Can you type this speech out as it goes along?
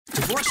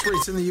Divorce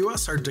rates in the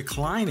U.S. are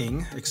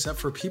declining, except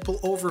for people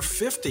over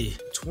 50.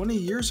 20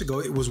 years ago,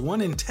 it was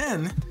 1 in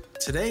 10.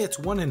 Today, it's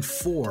 1 in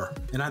 4.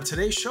 And on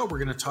today's show, we're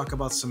going to talk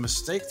about some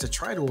mistakes to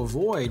try to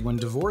avoid when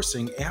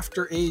divorcing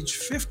after age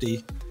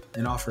 50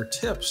 and offer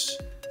tips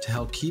to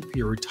help keep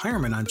your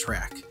retirement on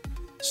track.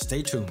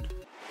 Stay tuned.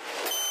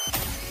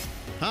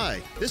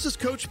 Hi, this is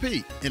Coach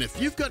Pete, and if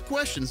you've got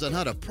questions on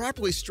how to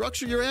properly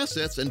structure your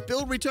assets and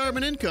build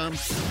retirement income,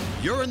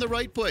 you're in the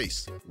right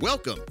place.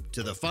 Welcome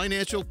to the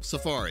Financial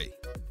Safari.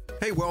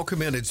 Hey,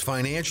 welcome in. It's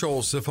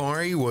Financial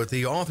Safari with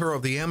the author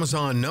of the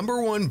Amazon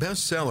 #1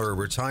 bestseller,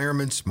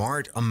 Retirement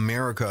Smart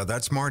America.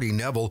 That's Marty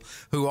Neville,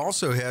 who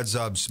also heads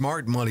up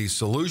Smart Money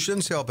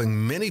Solutions,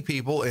 helping many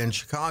people in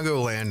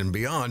Chicagoland and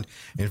beyond.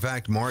 In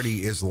fact,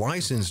 Marty is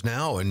licensed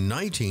now in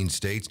 19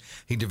 states.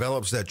 He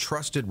develops that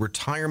trusted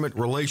retirement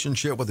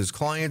relationship with his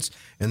clients,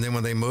 and then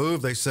when they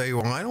move, they say,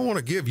 well, I don't want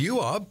to give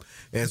you up.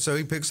 And so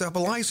he picks up a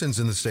license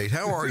in the state.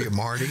 How are you,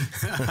 Marty?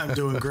 I'm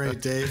doing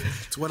great, Dave.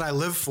 It's what I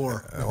live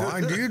for.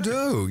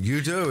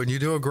 You do, and you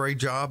do a great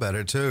job at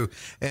it too,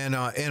 and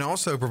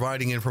also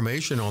providing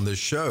information on this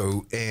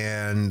show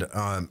and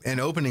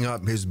opening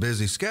up his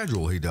busy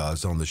schedule. He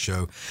does on the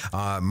show.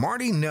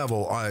 Marty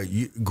Neville,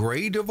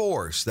 gray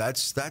divorce.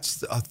 That's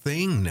a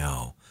thing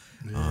now.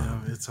 Yeah,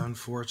 it's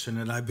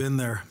unfortunate. I've been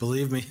there,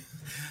 believe me.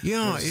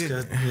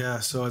 Yeah,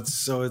 So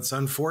it's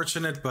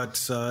unfortunate,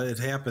 but it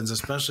happens,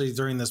 especially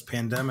during this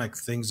pandemic.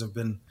 Things have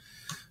been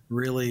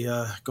really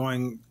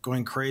going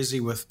crazy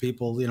with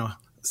people,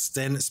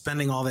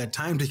 spending all that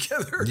time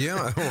together.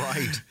 Yeah,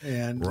 right.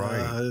 And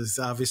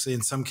obviously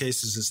in some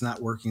cases it's not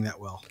working that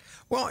well.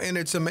 Well, and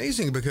it's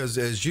amazing because,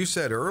 as you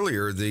said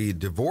earlier, the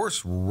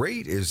divorce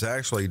rate is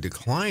actually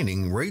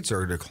declining. Rates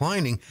are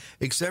declining,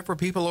 except for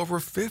people over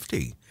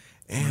 50.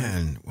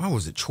 And what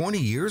was it, 20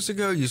 years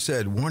ago? You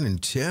said 1 in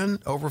 10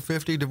 over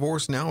 50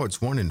 divorced. Now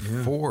it's 1 in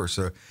 4.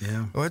 So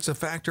it's a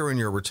factor in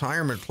your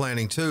retirement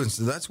planning, too. And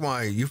so that's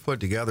why you've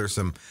put together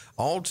some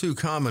all too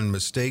common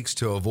mistakes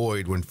to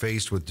avoid when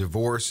faced with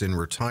divorce in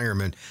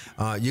retirement.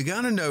 You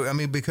got to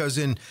know, because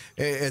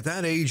at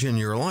that age in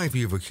your life,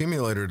 you've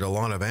accumulated a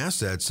lot of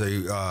assets.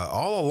 So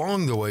all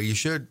along the way, you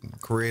should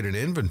create an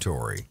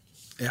inventory.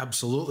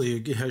 Absolutely.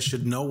 You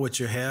should know what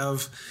you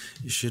have.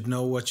 You should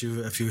know if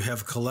you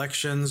have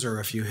collections or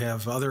if you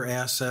have other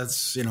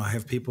assets. I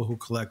have people who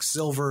collect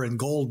silver and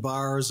gold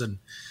bars and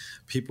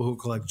people who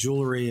collect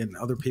jewelry and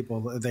other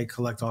people, they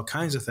collect all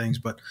kinds of things.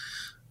 But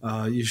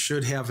you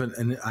should have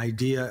an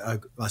idea,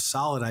 a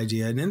solid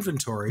idea, an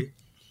inventory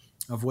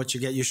of what you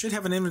get. You should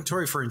have an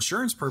inventory for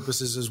insurance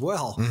purposes as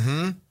well,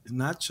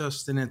 not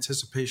just in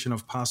anticipation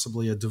of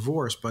possibly a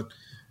divorce, but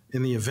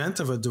in the event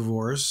of a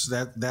divorce,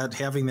 that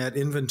having that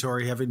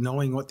inventory,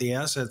 knowing what the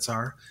assets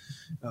are,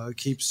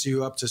 keeps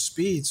you up to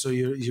speed, so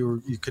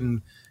you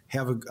can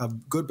have a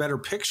good, better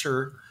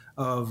picture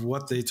of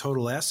what the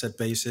total asset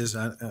base is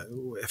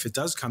if it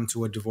does come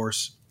to a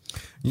divorce.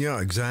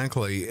 Yeah,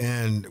 exactly.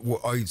 And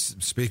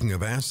speaking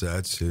of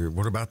assets,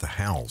 what about the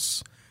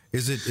house?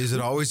 Is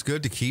it always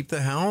good to keep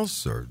the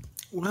house, or?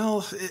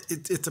 Well,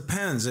 it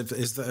depends.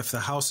 If the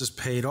house is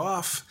paid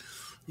off,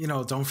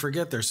 don't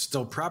forget there's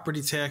still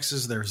property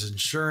taxes, there's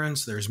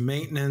insurance, there's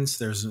maintenance,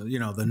 there's,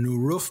 the new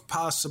roof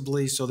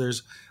possibly. So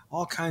there's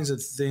all kinds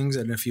of things.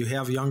 And if you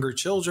have younger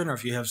children or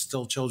if you have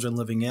still children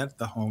living at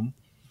the home,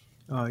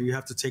 you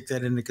have to take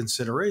that into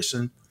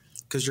consideration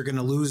because you're going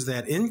to lose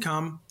that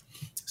income.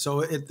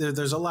 So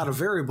there's a lot of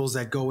variables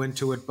that go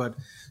into it, but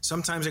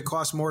sometimes it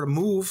costs more to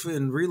move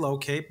and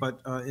relocate.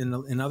 But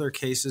in other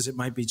cases, it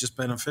might be just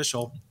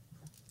beneficial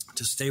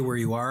to stay where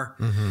you are.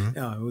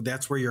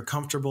 That's where you're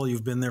comfortable.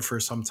 You've been there for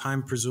some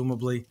time,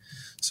 presumably.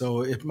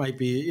 So it might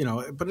be,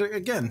 but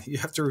again, you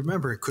have to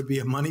remember it could be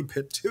a money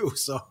pit too.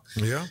 So,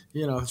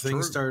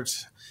 things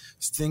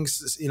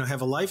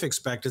have a life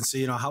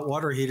expectancy. A hot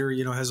water heater,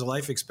 has a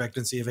life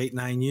expectancy of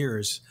 8-9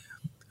 years.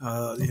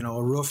 A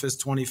roof is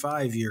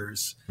 25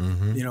 years.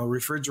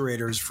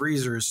 Refrigerators,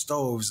 freezers,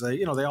 stoves,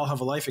 they all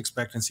have a life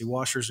expectancy,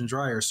 washers and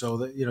dryers. So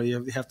that,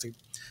 you have to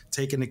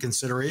take into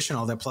consideration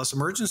all that, plus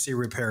emergency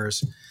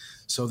repairs.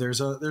 So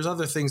there's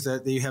other things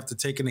that you have to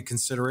take into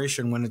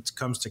consideration when it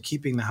comes to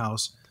keeping the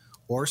house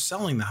or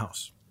selling the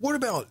house. What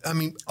about,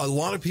 a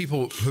lot of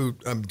people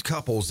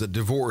couples that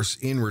divorce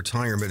in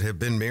retirement have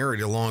been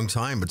married a long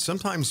time, but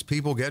sometimes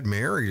people get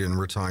married in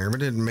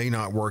retirement and it may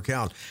not work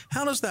out.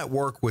 How does that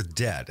work with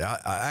debt?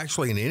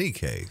 Actually, in any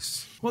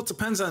case? Well, it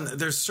depends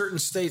there's certain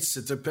states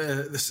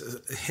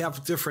that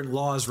have different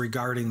laws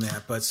regarding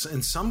that. But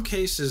in some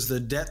cases, the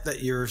debt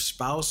that your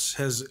spouse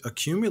has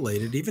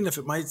accumulated, even if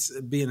it might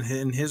be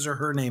in his or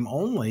her name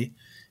only,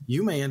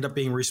 you may end up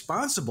being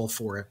responsible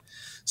for it.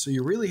 So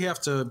you really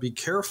have to be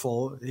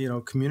careful.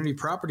 Community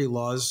property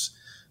laws,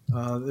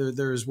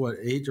 there's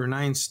 8 or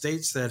 9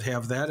 states that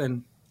have that,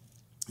 and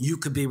you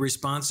could be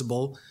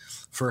responsible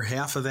for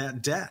half of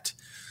that debt.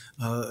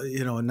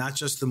 Not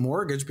just the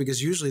mortgage,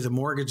 because usually the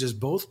mortgage is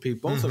both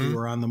of you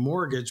are on the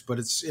mortgage, but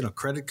it's,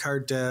 credit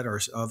card debt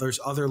or there's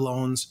other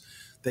loans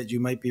that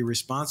you might be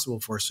responsible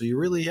for. So you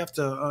really have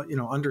to,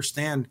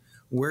 understand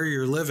where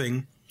you're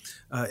living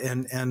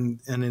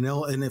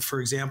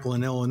For example,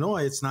 in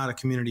Illinois, it's not a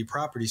community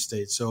property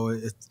state, so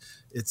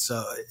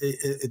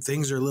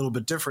things are a little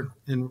bit different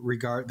in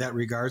that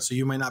regard. So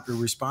you might not be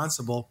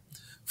responsible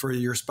for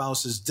your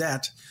spouse's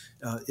debt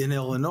in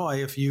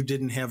Illinois if you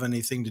didn't have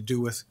anything to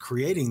do with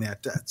creating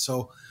that debt.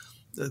 So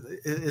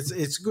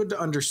it's good to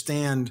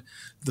understand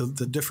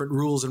the different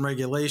rules and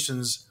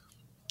regulations,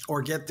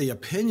 or get the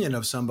opinion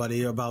of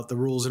somebody about the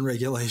rules and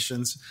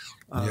regulations,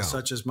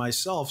 such as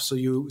myself. So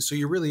you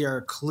really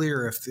are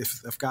clear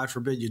if God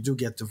forbid you do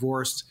get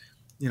divorced,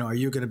 are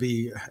you going to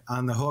be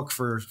on the hook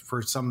for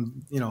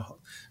some,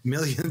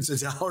 millions of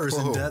dollars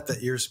in debt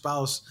that your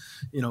spouse,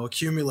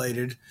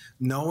 accumulated,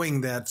 knowing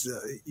that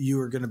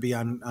you are going to be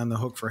on the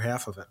hook for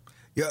half of it.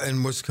 Yeah,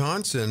 and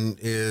Wisconsin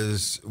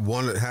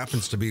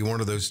happens to be one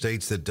of those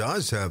states that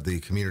does have the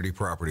community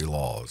property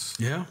laws.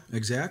 Yeah,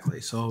 exactly.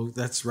 So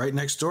that's right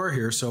next door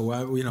here. So,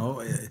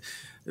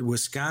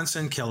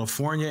 Wisconsin,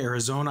 California,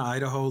 Arizona,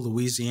 Idaho,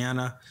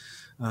 Louisiana.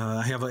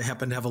 I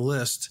happen to have a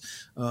list.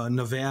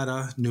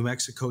 Nevada, New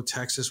Mexico,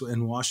 Texas,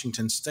 and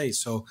Washington State.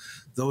 So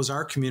those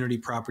are community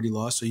property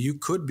laws. So you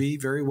could be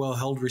very well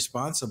held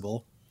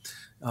responsible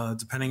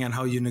depending on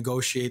how you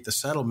negotiate the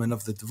settlement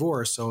of the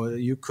divorce. So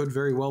you could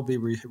very well be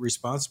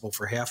responsible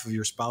for half of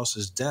your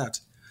spouse's debt,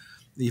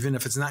 even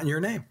if it's not in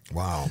your name.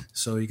 Wow.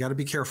 So you got to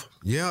be careful.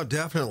 Yeah,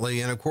 definitely.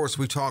 And of course,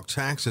 we talk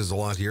taxes a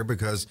lot here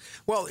because,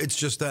 well, it's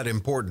just that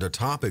important a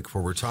topic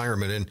for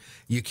retirement. And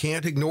you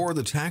can't ignore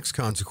the tax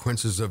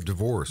consequences of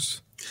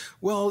divorce.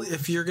 Well,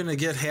 if you're going to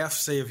get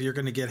if you're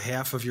going to get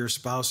half of your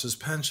spouse's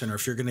pension, or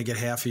if you're going to get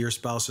half of your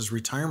spouse's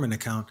retirement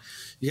account,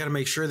 you got to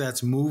make sure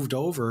that's moved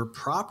over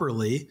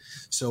properly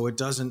so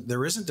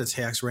there isn't a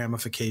tax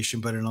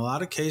ramification. But in a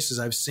lot of cases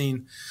I've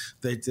seen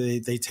they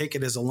take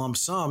it as a lump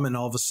sum, and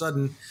all of a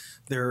sudden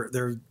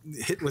they're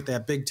hit with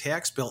that big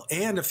tax bill.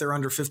 And if they're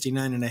under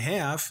 59 and a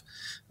half,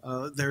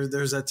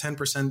 there's a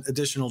 10%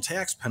 additional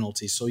tax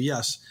penalty. So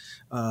yes,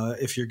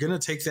 if you're going to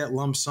take that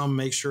lump sum,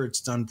 make sure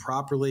it's done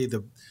properly.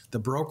 The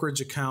brokerage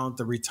account,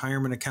 the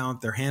retirement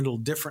account, they're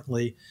handled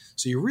differently.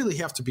 So you really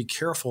have to be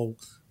careful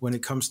when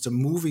it comes to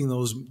moving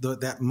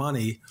that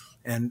money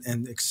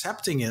and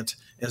accepting it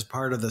as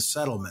part of the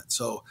settlement.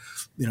 So,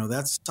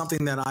 that's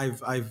something that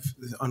I've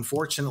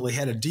unfortunately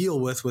had to deal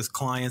with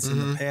clients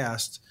in the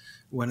past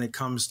when it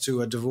comes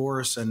to a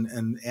divorce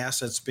and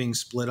assets being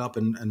split up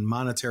and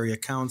monetary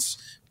accounts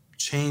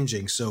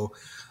changing. So,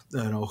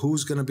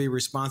 who's going to be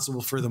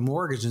responsible for the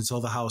mortgage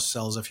until the house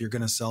sells if you're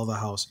going to sell the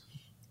house?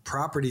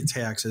 Property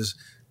taxes,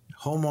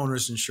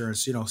 homeowners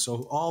insurance,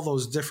 so all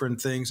those different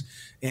things,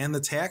 and the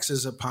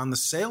taxes upon the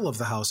sale of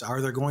the house.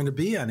 Are there going to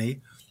be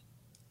any?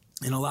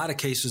 In a lot of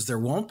cases, there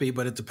won't be,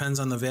 but it depends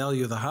on the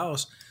value of the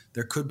house.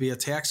 There could be a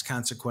tax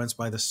consequence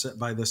by the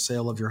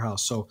sale of your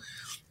house. So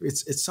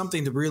it's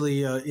something to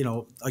really,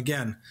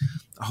 again,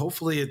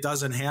 hopefully it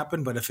doesn't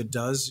happen, but if it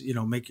does,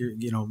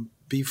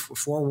 be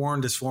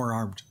forewarned is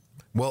forearmed.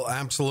 Well,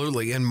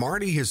 absolutely. And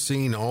Marty has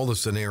seen all the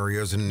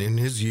scenarios in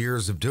his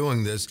years of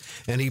doing this,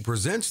 and he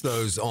presents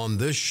those on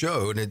this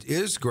show. And it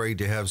is great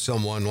to have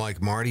someone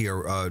like Marty,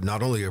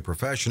 not only a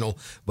professional,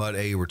 but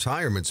a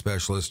retirement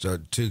specialist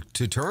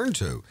to turn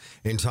to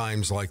in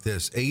times like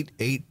this.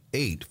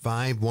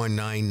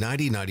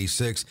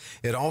 888-519-9096.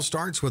 It all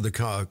starts with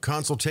a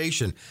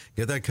consultation.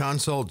 Get that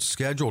consult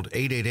scheduled,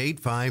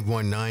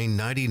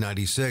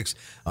 888-519-9096.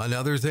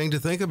 Another thing to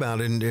think about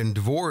in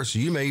divorce,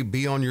 you may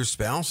be on your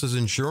spouse's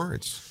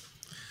insurance.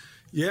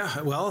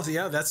 Yeah, well,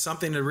 that's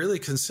something to really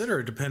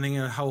consider depending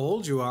on how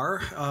old you are.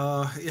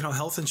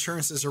 Health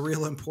insurance is a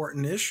real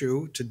important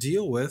issue to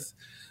deal with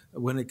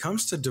when it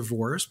comes to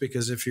divorce,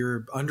 because if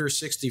you're under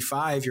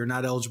 65, you're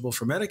not eligible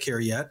for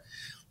Medicare yet.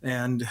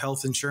 And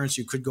health insurance,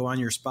 you could go on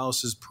your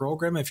spouse's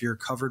program if you're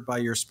covered by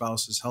your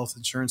spouse's health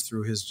insurance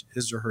through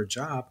his or her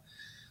job.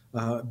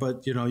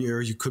 But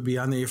you could be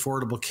on the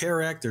Affordable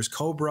Care Act. There's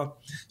COBRA,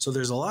 so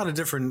there's a lot of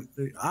different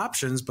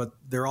options, but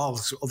they're all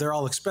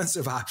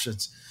expensive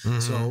options.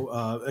 Mm-hmm.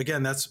 So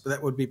again, that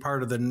would be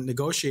part of the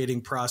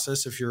negotiating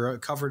process if you're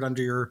covered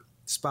under your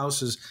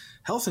spouse's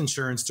health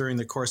insurance during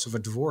the course of a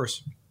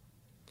divorce.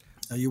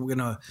 You're going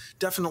to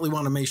definitely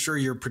want to make sure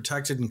you're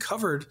protected and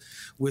covered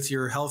with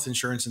your health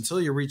insurance until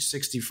you reach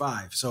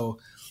 65. So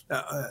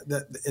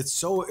that it's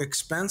so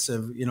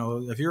expensive.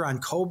 If you're on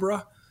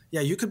COBRA,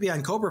 you could be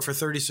on COBRA for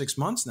 36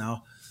 months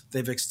now.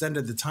 They've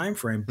extended the time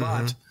frame,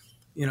 but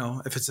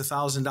if it's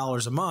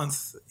 $1,000 a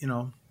month,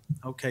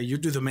 okay, you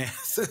do the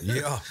math.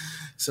 Yeah.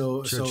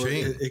 So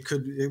it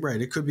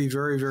could be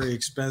very, very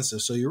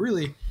expensive. So you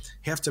really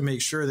have to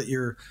make sure that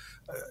you're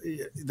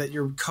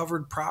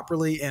covered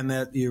properly, and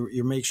that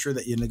you make sure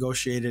that you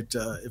negotiate it.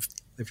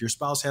 If your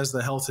spouse has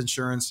the health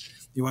insurance,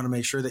 you want to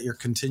make sure that you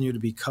continue to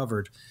be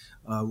covered.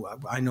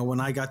 I know when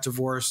I got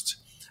divorced,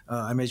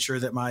 I made sure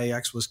that my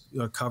ex was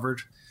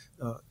covered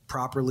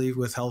properly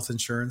with health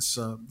insurance,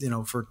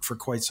 for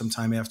quite some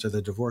time after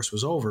the divorce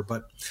was over.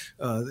 But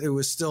it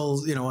was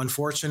still,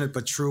 unfortunate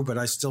but true. But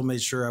I still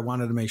made sure, I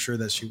wanted to make sure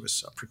that she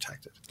was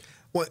protected.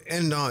 Well,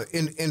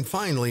 and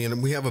finally,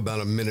 and we have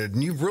about a minute,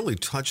 and you've really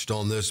touched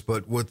on this,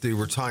 but with the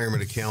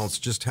retirement accounts,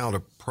 just how to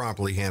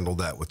properly handle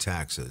that with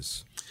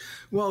taxes.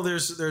 Well,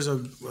 there's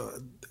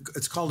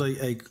it's called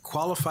a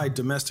qualified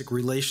domestic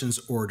relations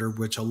order,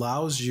 which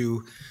allows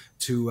you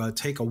to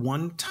take a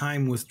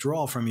one-time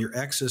withdrawal from your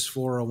ex's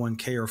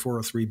 401k or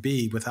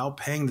 403b without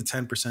paying the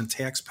 10%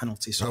 tax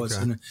penalty. So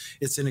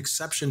it's an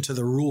exception to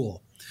the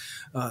rule.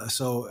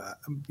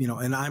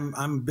 And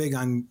I'm big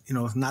on,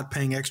 not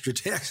paying extra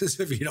taxes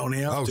if you don't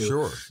have to. Oh,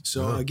 sure.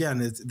 So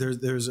again,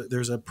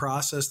 there's a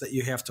process that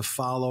you have to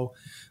follow.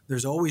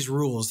 There's always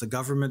rules. The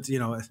government,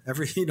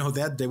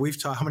 that day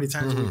we've talked, how many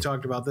times have we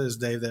talked about this,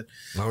 Dave, that,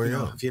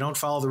 if you don't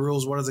follow the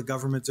rules, what does the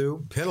government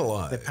do?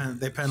 Penalize.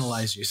 They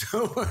penalize you.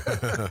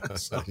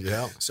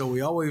 So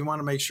we always want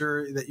to make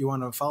sure that you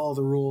want to follow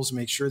the rules,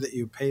 make sure that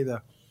you pay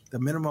the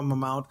minimum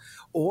amount,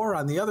 or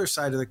on the other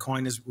side of the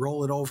coin is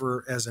roll it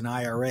over as an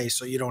IRA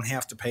so you don't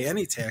have to pay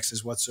any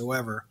taxes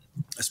whatsoever,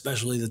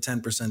 especially the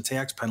 10%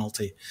 tax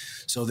penalty.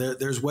 So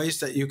there's ways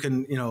that you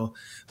can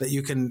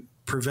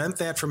prevent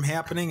that from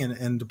happening,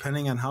 and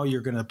depending on how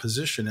you're going to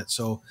position it.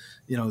 So,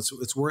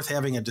 it's worth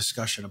having a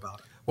discussion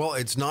about it. Well,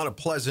 it's not a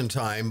pleasant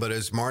time, but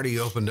as Marty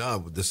opened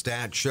up, the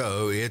stats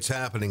show it's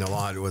happening a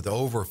lot with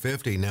over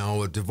 50 now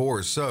with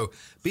divorce. So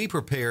be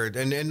prepared,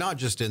 and not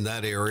just in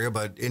that area,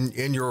 but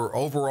in your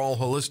overall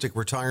holistic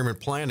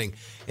retirement planning.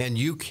 And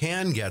you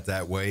can get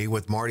that way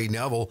with Marty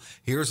Neville.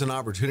 Here's an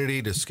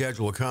opportunity to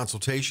schedule a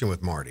consultation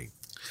with Marty.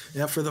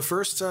 Yeah, for the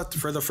first 10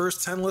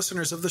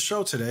 listeners of the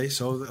show today,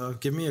 so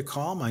give me a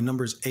call. My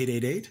number is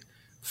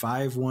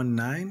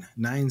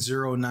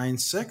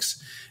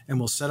 888-519-9096, and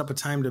we'll set up a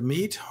time to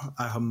meet.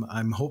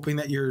 I'm hoping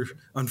that you're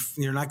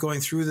not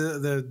going through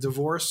the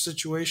divorce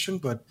situation,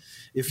 but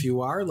if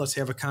you are, let's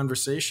have a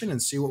conversation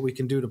and see what we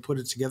can do to put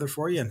it together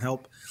for you and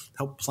help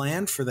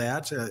plan for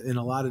that in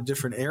a lot of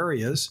different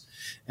areas.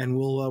 And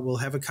we'll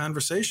have a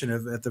conversation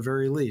at the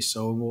very least.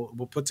 So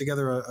we'll put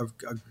together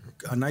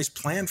a nice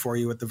plan for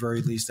you at the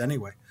very least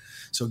anyway.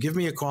 So give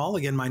me a call.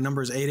 Again, my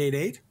number is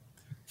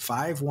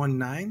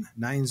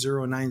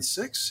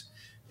 888-519-9096,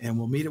 and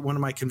we'll meet at one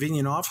of my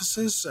convenient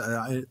offices.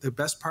 The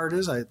best part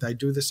is I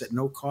do this at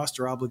no cost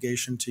or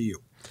obligation to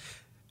you.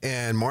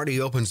 And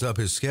Marty opens up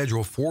his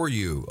schedule for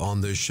you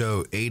on this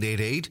show,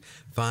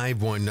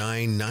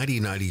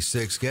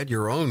 888-519-9096. Get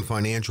your own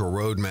financial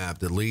roadmap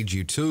that leads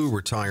you to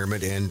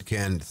retirement and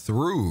can,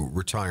 through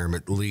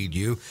retirement, lead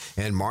you.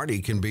 And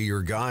Marty can be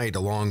your guide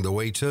along the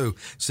way, too.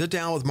 Sit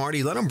down with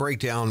Marty. Let him break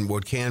down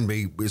what can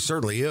be, it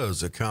certainly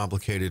is, a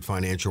complicated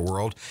financial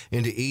world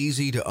into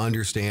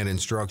easy-to-understand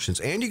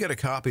instructions. And you get a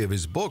copy of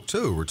his book,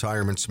 too,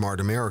 Retirement Smart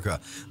America.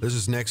 This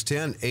is Next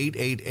 10,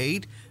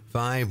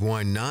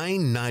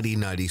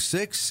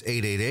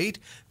 888-519-9096,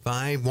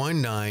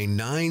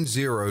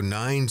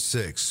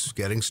 888-519-9096.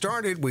 Getting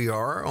started. We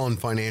are on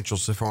Financial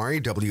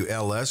Safari,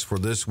 WLS, for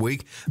this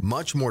week.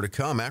 Much more to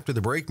come after the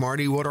break.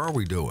 Marty, what are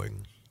we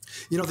doing?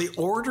 The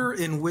order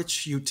in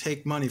which you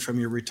take money from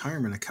your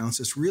retirement accounts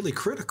is really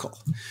critical.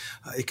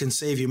 It can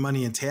save you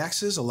money in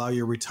taxes, allow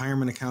your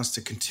retirement accounts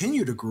to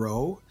continue to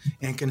grow,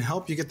 and can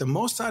help you get the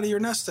most out of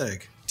your nest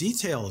egg.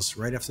 Details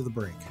right after the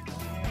break.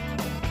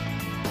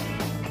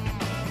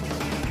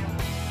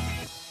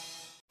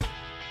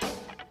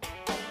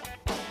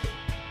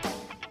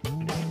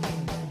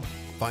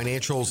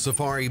 Financial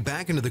Safari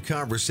back into the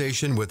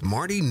conversation with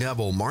Marty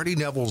Neville. Marty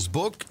Neville's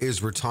book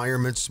is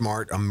Retirement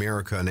Smart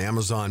America, an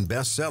Amazon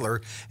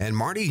bestseller, and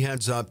Marty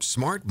heads up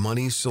Smart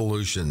Money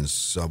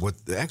Solutions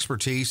with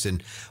expertise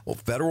in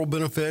federal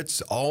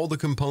benefits, all the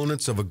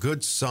components of a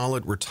good,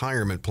 solid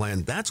retirement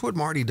plan. That's what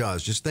Marty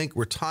does. Just think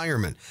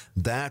retirement.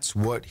 That's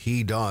what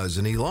he does,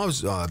 and he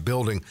loves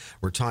building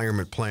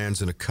retirement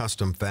plans in a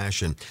custom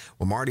fashion.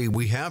 Well, Marty,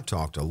 we have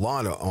talked a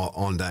lot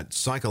on that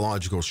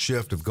psychological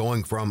shift of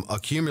going from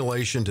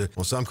accumulation to,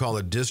 some call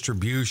it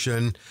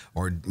distribution,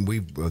 or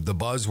the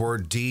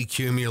buzzword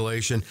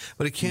decumulation,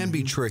 but it can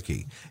be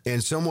tricky.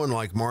 And someone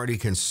like Marty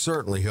can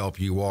certainly help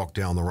you walk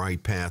down the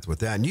right path with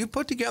that. And you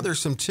put together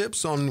some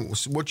tips on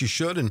what you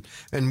should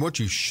and what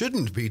you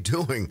shouldn't be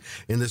doing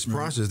in this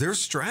process. There's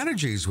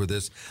strategies with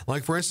this.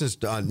 Like, for instance,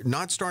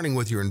 not starting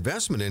with your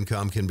investment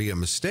income can be a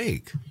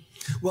mistake.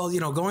 Well,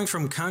 going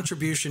from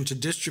contribution to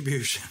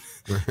distribution,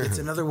 it's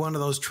another one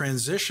of those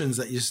transitions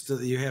that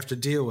you have to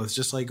deal with,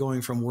 just like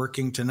going from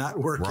working to not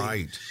working.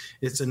 Right.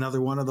 It's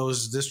another one of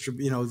those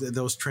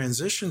those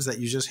transitions that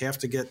you just have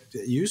to get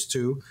used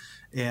to,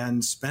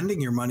 and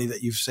spending your money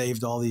that you've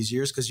saved all these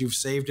years because you've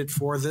saved it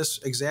for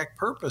this exact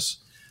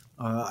purpose.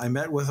 I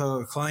met with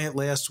a client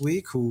last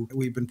week who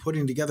we've been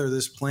putting together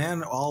this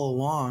plan all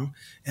along,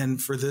 and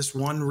for this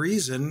one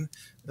reason,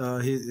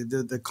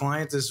 the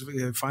client is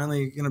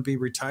finally going to be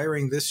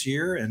retiring this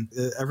year, and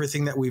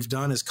everything that we've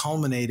done is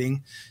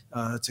culminating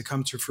to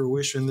come to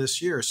fruition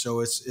this year. So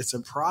it's a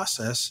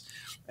process,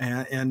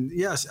 and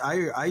yes,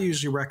 I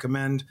usually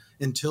recommend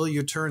until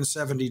you turn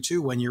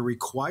 72, when you're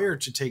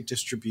required to take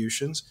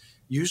distributions,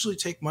 usually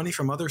take money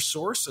from other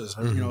sources,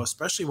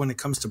 especially when it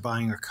comes to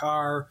buying a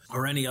car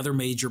or any other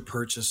major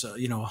purchase,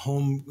 a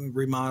home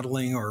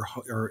remodeling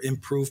or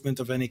improvement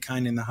of any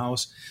kind in the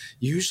house.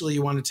 Usually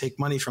you want to take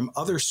money from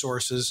other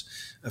sources.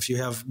 If you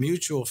have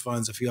mutual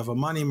funds, if you have a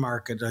money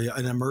market,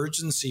 an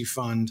emergency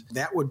fund,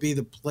 that would be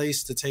the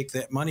place to take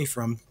that money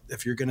from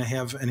if you're going to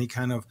have any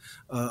kind of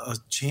a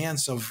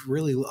chance of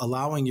really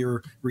allowing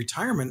your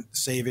retirement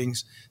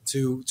savings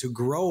to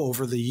grow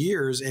over the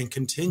years and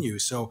continue.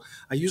 So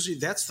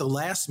that's the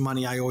last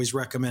money I always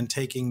recommend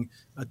taking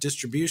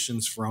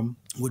distributions from,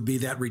 would be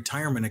that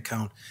retirement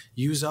account.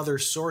 Use other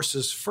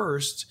sources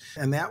first,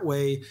 and that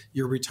way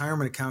your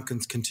retirement account can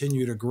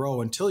continue to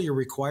grow until you're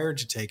required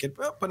to take it.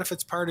 But if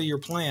it's part of your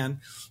plan,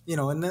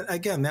 and then,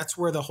 again, that's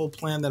where the whole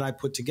plan that I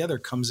put together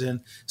comes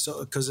in. So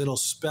because it'll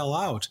spell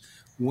out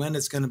when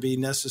it's going to be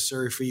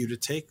necessary for you to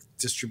take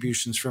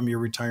distributions from your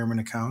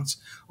retirement accounts,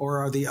 or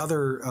are the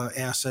other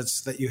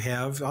assets that you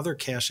have, other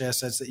cash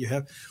assets that you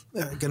have,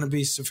 going to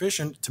be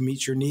sufficient to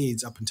meet your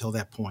needs up until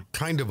that point?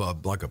 Kind of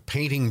like a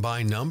painting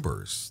by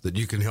numbers that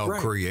you can help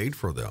create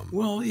for them.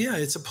 Well, yeah,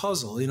 it's a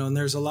puzzle, and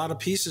there's a lot of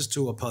pieces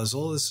to a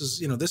puzzle. This is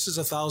a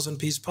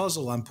 1,000-piece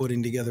puzzle I'm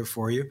putting together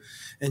for you,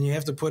 and you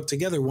have to put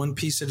together one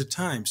piece at a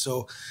time.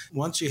 So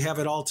once you have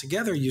it all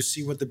together, you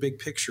see what the big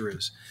picture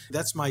is.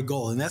 That's my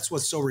goal, and that's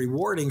what's so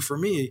rewarding for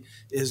me,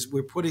 is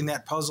we're putting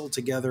that puzzle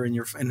together and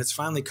it's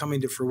finally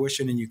coming to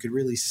fruition, and you could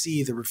really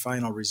see the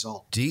final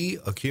result.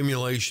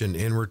 De-accumulation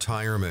in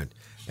retirement.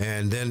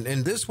 And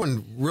this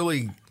one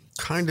really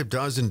kind of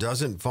does and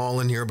doesn't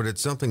fall in here, but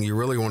it's something you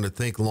really want to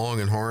think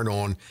long and hard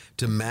on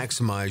to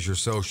maximize your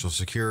Social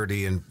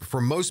Security. And for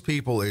most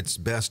people, it's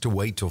best to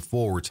wait till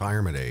full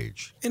retirement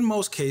age. In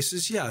most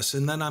cases, yes.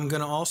 And then I'm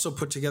going to also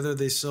put together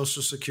the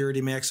Social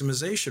Security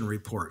maximization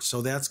report.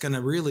 So that's going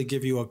to really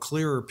give you a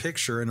clearer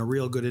picture and a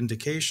real good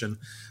indication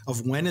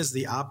of when is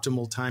the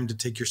optimal time to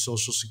take your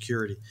Social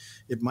Security.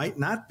 It might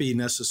not be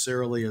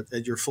necessarily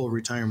at your full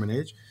retirement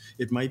age.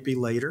 It might be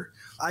later.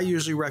 I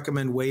usually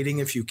recommend waiting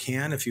if you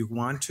can, if you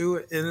want to.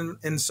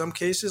 In some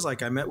cases,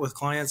 like I met with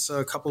clients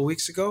a couple of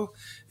weeks ago,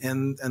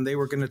 and they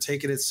were going to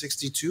take it at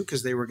 62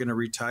 because they were going to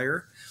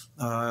retire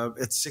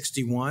at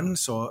 61.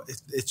 So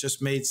it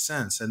just made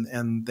sense.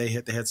 And they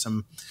had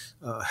some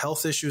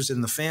health issues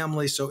in the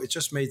family. So it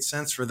just made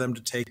sense for them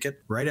to take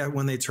it right at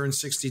when they turn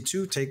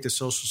 62, take the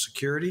Social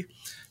Security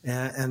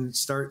and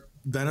start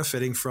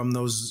benefiting from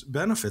those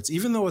benefits.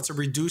 Even though it's a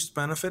reduced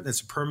benefit and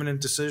it's a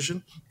permanent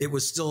decision, it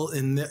was still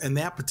in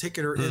that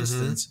particular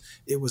instance,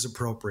 it was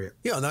appropriate.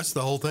 Yeah, that's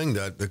the whole thing,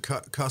 that the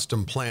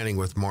custom planning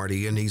with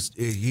Marty, and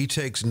he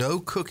takes no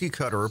cookie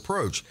cutter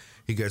approach.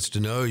 He gets to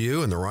know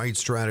you and the right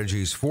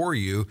strategies for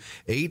you.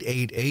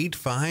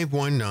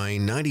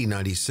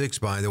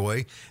 888-519-9096, by the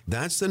way.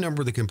 That's the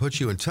number that can put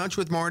you in touch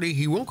with Marty.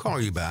 He will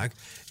call you back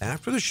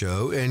after the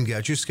show and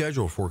get you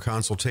scheduled for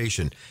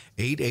consultation.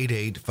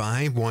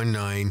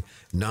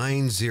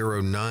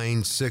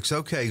 888-519-9096.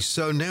 Okay,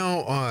 so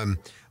now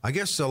I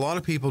guess a lot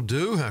of people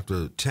do have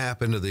to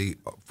tap into the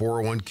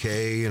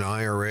 401k and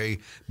IRA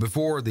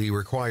before the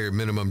required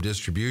minimum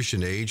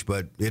distribution age,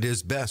 but it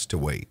is best to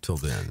wait till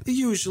then.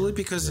 Usually,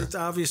 because it's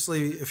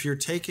obviously, if you're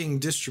taking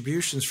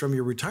distributions from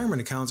your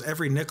retirement accounts,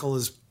 every nickel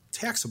is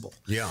taxable.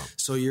 Yeah.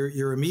 So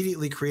you're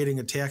immediately creating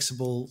a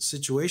taxable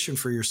situation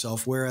for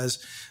yourself,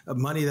 whereas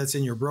money that's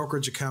in your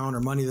brokerage account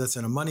or money that's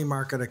in a money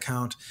market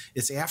account,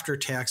 it's after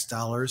tax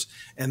dollars,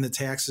 and the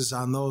taxes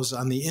on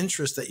the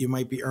interest that you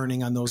might be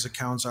earning on those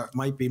accounts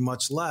might be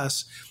much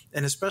less.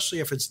 And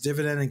especially if it's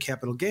dividend and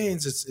capital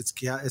gains,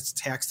 it's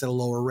taxed at a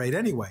lower rate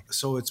anyway.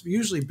 So it's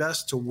usually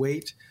best to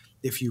wait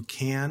if you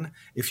can.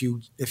 If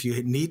you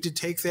need to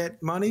take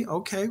that money,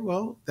 okay,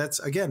 well, that's,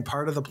 again,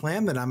 part of the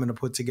plan that I'm going to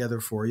put together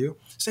for you.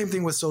 Same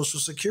thing with Social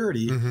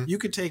Security. You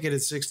could take it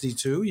at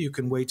 62. You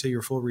can wait till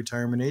your full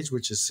retirement age,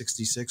 which is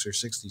 66 or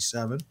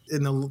 67.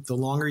 And the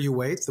longer you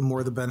wait, the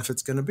more the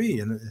benefit's going to be.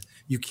 And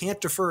you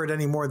can't defer it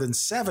any more than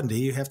 70.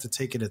 You have to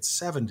take it at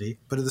 70.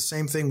 But the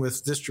same thing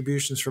with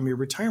distributions from your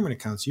retirement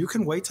accounts. You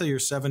can wait till you're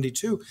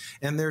 72.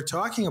 And they're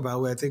talking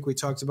about, I think we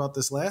talked about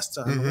this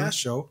on the last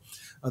show,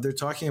 they're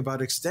talking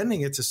about extending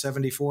it to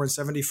 74 and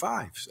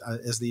 75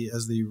 as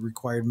the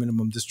required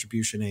minimum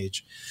distribution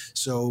age.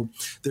 So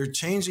they're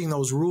changing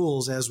those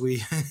rules as we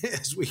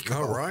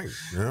go. Oh, right.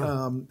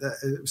 Yeah.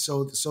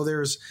 So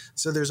there's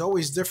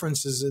always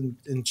differences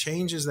in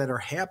changes that are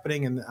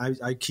happening, and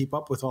I keep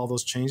up with all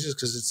those changes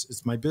because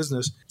it's my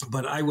business.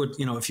 But I would,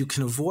 if you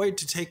can avoid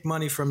to take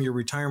money from your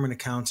retirement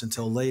accounts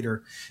until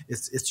later,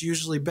 it's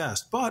usually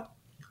best. But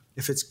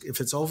if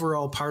it's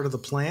overall part of the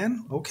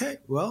plan, okay,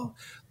 well,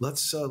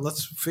 let's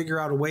figure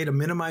out a way to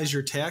minimize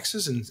your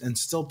taxes and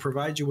still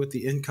provide you with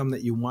the income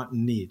that you want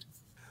and need.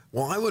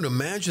 Well, I would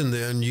imagine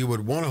then you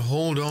would want to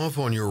hold off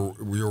on your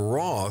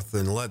Roth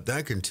and let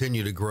that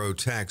continue to grow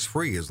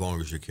tax-free as long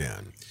as you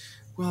can.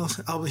 Well,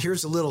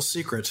 here's a little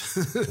secret.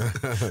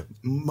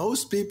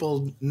 Most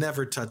people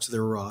never touch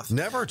their Roth.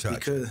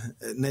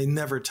 They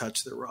never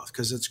touch their Roth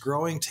because it's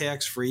growing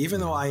tax-free. Even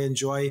though I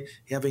enjoy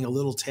having a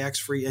little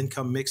tax-free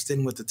income mixed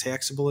in with the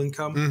taxable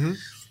income,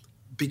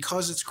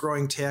 because it's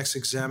growing tax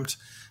exempt,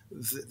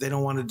 they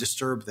don't want to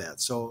disturb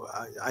that. So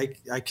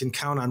I can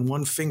count on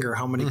one finger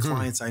how many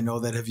clients I know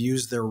that have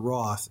used their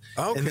Roth,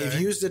 and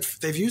they've used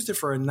it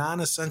for a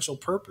non-essential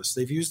purpose.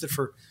 They've used it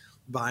for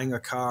buying a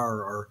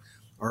car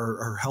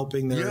or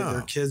helping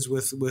their kids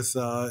with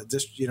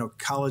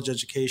college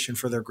education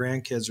for their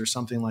grandkids or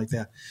something like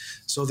that.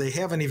 So they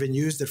haven't even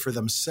used it for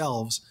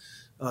themselves.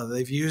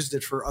 They've used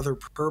it for other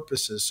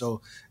purposes.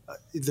 So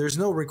there's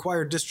no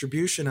required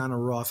distribution on a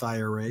Roth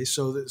IRA.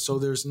 So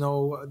there's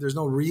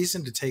no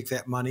reason to take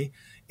that money.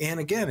 And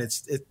again,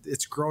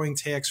 it's growing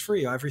tax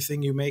free.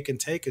 Everything you make and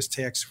take is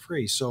tax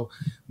free. So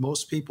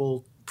most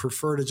people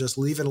prefer to just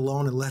leave it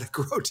alone and let it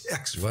grow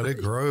tax free. Let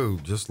it grow.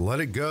 Just let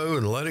it go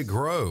and let it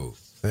grow.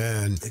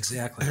 And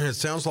exactly. And it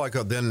sounds like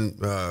then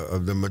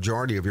the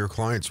majority of your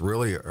clients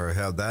really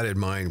have that in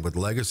mind with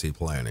legacy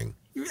planning.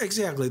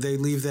 Exactly. They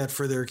leave that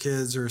for their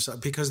kids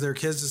because their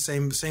kids,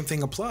 the same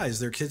thing applies.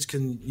 Their kids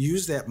can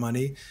use that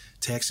money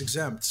tax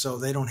exempt. So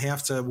they don't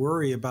have to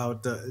worry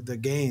about the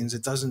gains.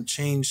 It doesn't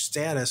change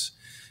status.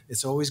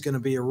 It's always going to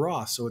be a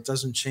Roth. So it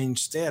doesn't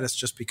change status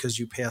just because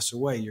you pass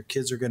away. Your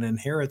kids are going to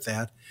inherit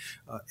that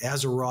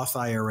as a Roth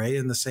IRA.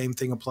 And the same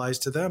thing applies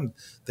to them.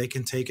 They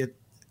can take it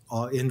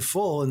in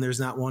full, and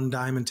there's not one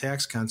dime in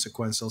tax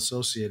consequence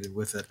associated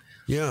with it.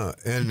 Yeah,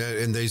 and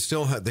they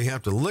still they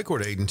have to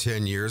liquidate in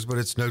 10 years, but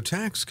it's no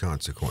tax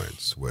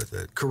consequence with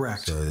it.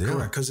 Correct. So, yeah.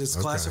 Correct, because it's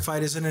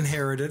classified as an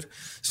inherited.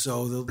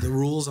 So the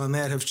rules on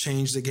that have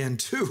changed again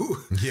too.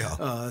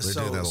 Yeah.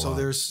 So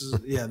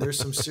there's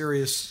some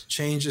serious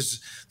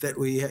changes that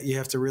you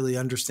have to really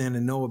understand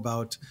and know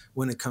about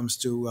when it comes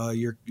to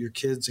your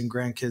kids and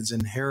grandkids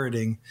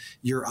inheriting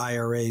your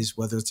IRAs,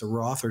 whether it's a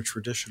Roth or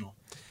traditional.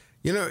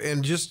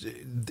 And just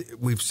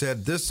we've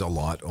said this a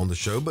lot on the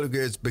show, but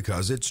it's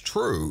because it's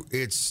true.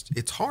 It's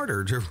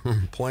harder to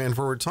plan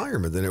for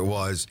retirement than it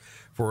was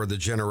for the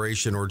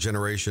generation or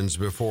generations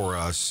before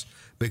us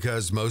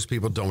because most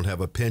people don't have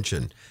a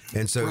pension.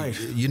 And so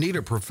you need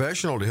a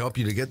professional to help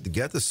you to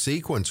get the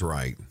sequence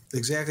right.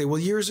 Exactly. Well,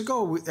 years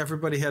ago,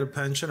 everybody had a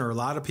pension, or a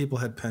lot of people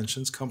had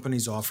pensions.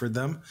 Companies offered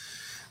them,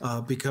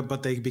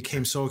 but they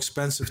became so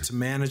expensive to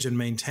manage and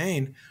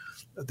maintain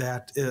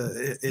that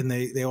and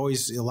they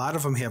always, a lot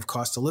of them have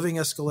cost of living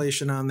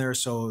escalation on there.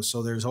 So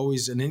there's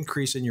always an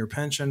increase in your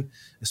pension,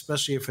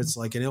 especially if it's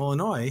like in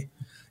Illinois.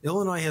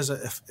 Illinois has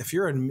if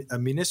you're a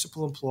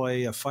municipal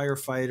employee, a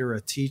firefighter, a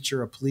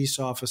teacher, a police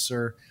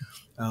officer,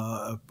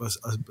 a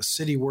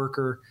city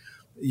worker,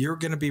 you're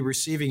going to be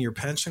receiving your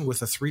pension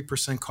with a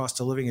 3% cost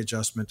of living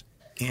adjustment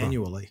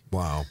annually.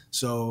 Wow.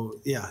 So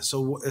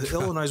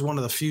Illinois is one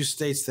of the few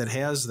states that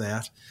has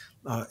that.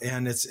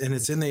 And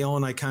it's in the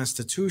Illinois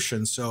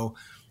Constitution. So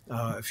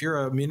if you're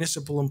a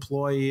municipal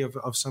employee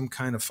of some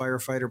kind of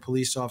firefighter,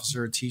 police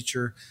officer,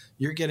 teacher,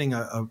 you're getting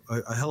a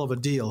hell of a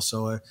deal.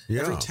 So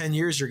every 10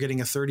 years, you're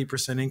getting a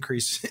 30%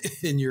 increase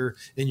in your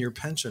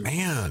pension.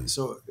 Man.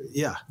 So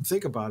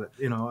think about it.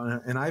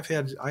 And I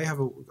have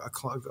a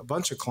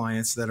bunch of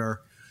clients that are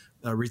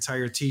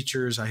retired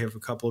teachers. I have a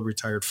couple of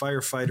retired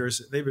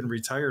firefighters. They've been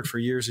retired for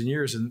years and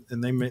years, and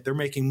they're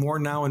making more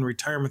now in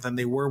retirement than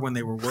they were when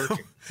they were working.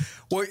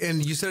 Well,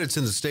 and you said it's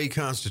in the state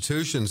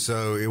constitution,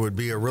 so it would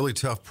be a really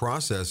tough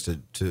process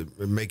to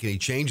make any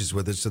changes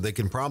with it. So they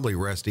can probably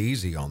rest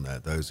easy on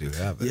that. Those who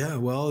have it. Yeah.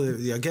 Well,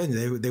 again,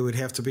 they would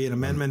have to be an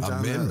amendment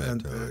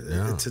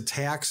to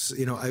tax.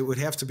 It would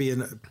have to be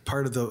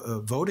part of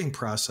the voting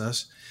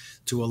process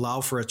to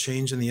allow for a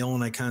change in the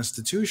Illinois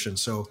Constitution.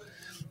 So.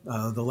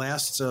 The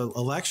last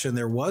election,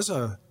 there was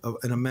an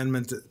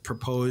amendment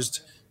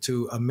proposed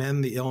to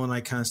amend the Illinois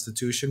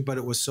Constitution, but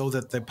it was so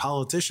that the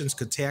politicians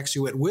could tax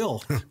you at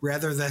will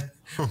rather than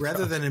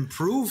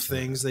improve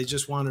things. They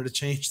just wanted to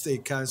change the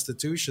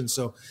Constitution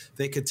so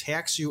they could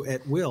tax you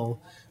at will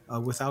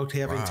without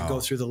having to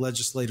go through the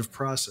legislative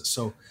process.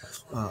 So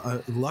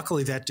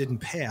luckily that didn't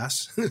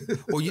pass.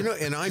 Well,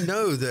 and I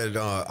know that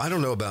I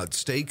don't know about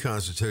state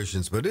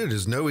constitutions, but it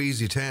is no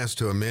easy task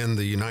to amend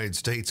the United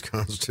States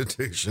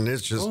Constitution.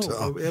 It's just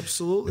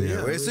absolutely.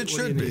 As it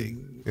should be.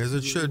 As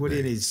it should be. What do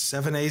you need?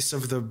 7/8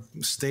 of the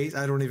state?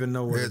 I don't even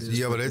know what it is.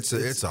 Yeah, but it's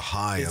a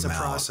high amount. It's a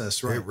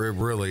process, right? It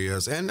really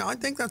is. And I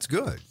think that's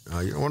good.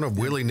 You don't want to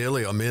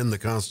willy-nilly amend the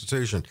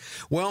Constitution.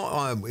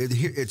 Well,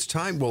 it's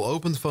time. We'll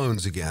open the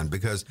phones again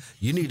because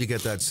you need to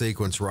get that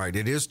sequence right.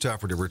 It is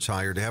tougher to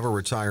retire. To have a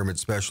retirement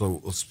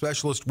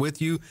specialist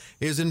with you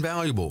is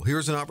invaluable.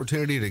 Here's an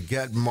opportunity to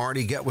get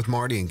with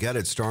Marty and get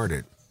it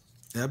started.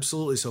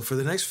 Absolutely. So for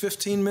the next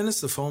 15 minutes,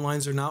 the phone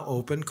lines are now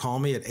open. Call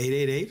me at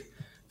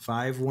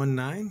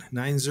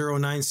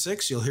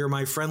 888-519-9096. You'll hear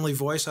my friendly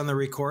voice on the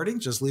recording.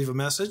 Just leave a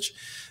message,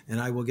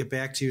 and I will get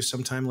back to you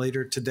sometime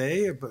later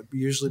today, but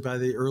usually by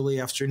the early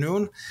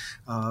afternoon.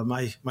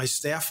 My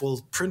staff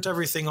will print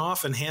everything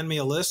off and hand me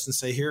a list and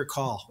say, here,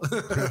 call.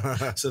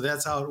 So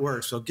that's how it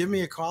works. So give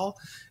me a call.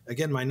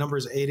 Again, my number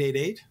is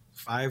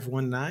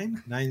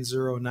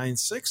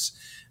 519-9096,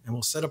 and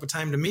we'll set up a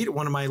time to meet at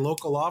one of my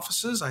local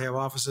offices. I have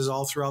offices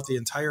all throughout the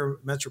entire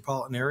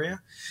metropolitan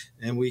area,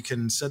 and we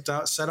can set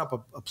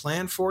up a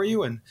plan for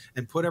you and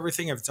put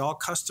everything. If it's all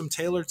custom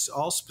tailored, it's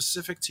all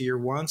specific to your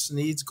wants,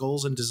 needs,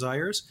 goals, and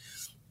desires.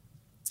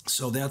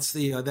 So that's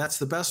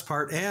the best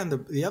part.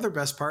 And the other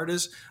best part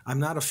is I'm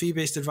not a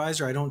fee-based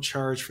advisor. I don't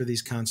charge for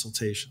these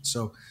consultations.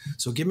 So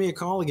give me a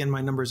call. Again,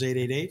 my number is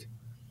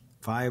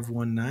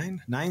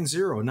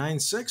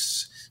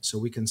 888-519-9096. So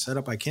we can set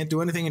up. I can't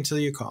do anything until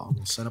you call.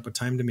 We'll set up a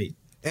time to meet.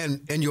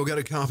 And you'll get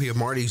a copy of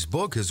Marty's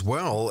book as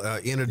well,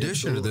 in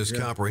addition to this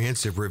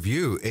comprehensive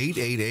review.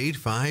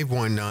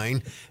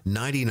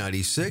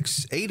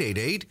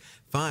 888-519-9096,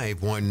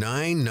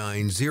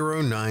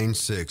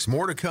 888-519-9096.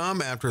 More to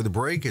come after the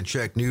break and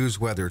check news,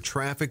 weather,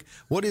 traffic.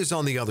 What is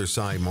on the other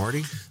side,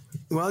 Marty?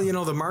 Well,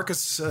 the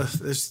markets,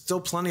 there's still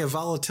plenty of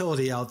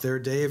volatility out there,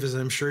 Dave, as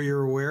I'm sure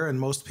you're aware, and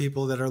most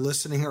people that are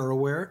listening are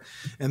aware,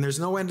 and there's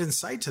no end in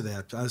sight to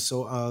that.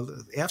 So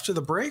after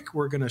the break,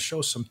 we're going to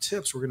show some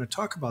tips. We're going to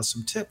talk about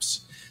some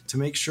tips to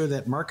make sure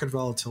that market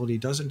volatility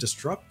doesn't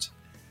disrupt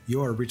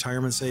your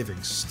retirement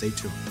savings. Stay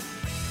tuned.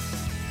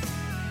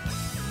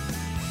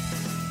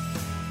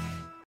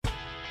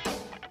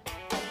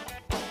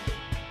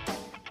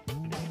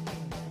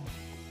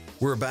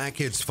 We're back.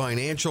 It's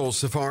Financial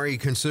Safari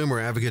Consumer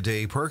Advocate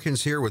Dave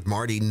Perkins here with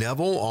Marty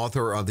Neville,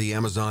 author of the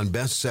Amazon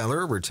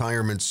bestseller,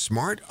 Retirement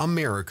Smart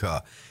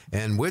America,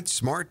 and with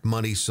Smart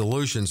Money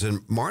Solutions.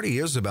 And Marty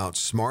is about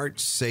smart,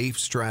 safe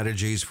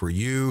strategies for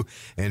you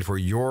and for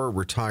your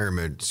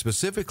retirement,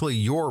 specifically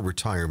your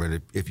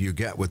retirement. If you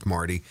get with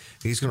Marty,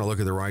 he's going to look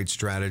at the right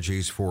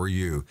strategies for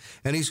you.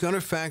 And he's going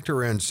to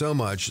factor in so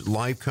much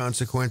life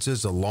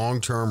consequences, a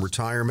long-term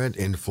retirement,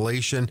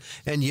 inflation,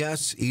 and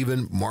yes,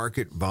 even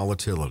market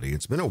volatility.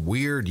 It's been a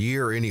weird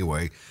year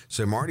anyway,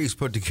 so Marty's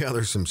put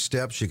together some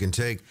steps you can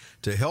take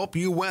to help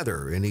you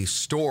weather any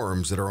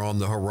storms that are on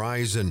the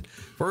horizon.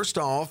 First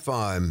off,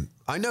 I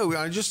know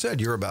I just said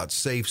you're about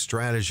safe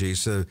strategies,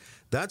 so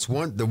that's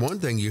the one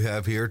thing you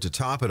have here to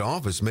top it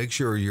off is make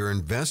sure you're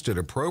invested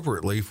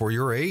appropriately for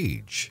your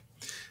age.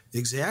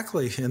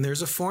 Exactly, and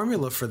there's a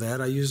formula for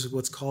that. I use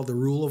what's called the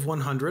rule of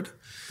 100.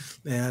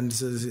 And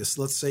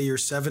let's say you're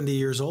 70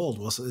 years old.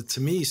 Well,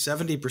 to me,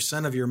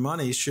 70% of your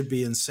money should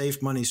be in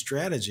safe money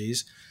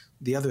strategies.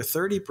 The other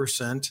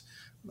 30%,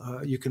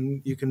 you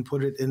can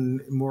put it in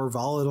more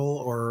volatile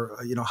or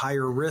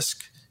higher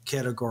risk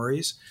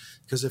categories.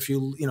 Because if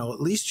you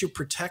at least you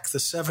protect the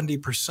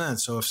 70%.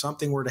 So if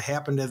something were to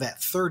happen to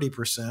that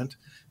 30%,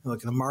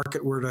 like the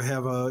market were to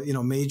have a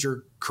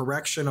major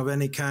correction of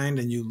any kind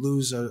and you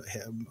lose a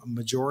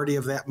majority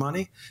of that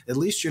money, at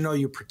least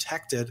you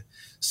protected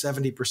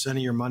 70% of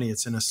your money.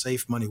 It's in a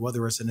safe money,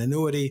 whether it's an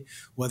annuity,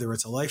 whether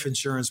it's a life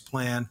insurance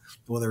plan,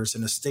 whether it's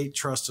an estate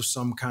trust of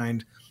some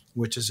kind,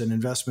 which is an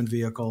investment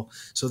vehicle.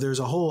 So there's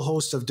a whole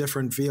host of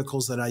different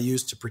vehicles that I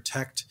use to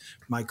protect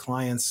my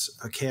clients'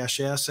 cash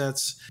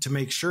assets to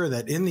make sure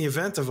that in the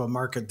event of a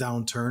market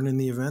downturn, in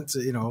the event,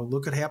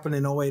 look what happened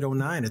in 08,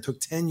 09. It took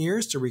 10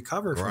 years to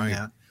recover from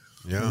that.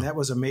 Yeah. And that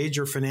was a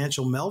major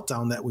financial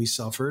meltdown that we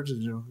suffered.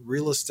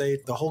 Real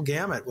estate, the whole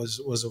gamut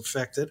was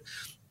affected.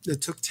 It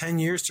took 10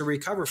 years to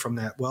recover from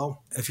that.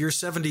 Well, if you're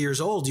 70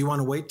 years old, do you want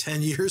to wait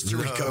 10 years to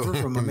recover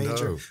from a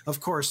major? No. Of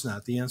course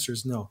not. The answer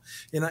is no.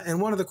 And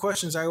one of the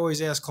questions I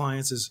always ask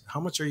clients is, how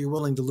much are you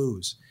willing to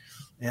lose?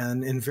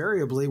 And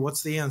invariably,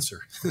 what's the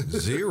answer?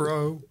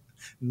 Zero.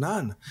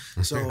 None.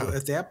 So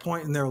at that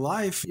point in their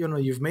life,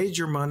 you've made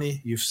your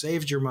money, you've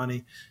saved your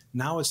money.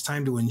 Now it's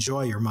time to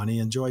enjoy your money,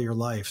 enjoy your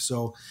life.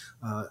 So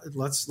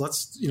let's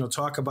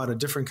talk about a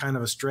different kind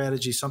of a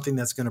strategy, something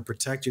that's going to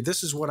protect you.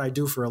 This is what I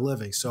do for a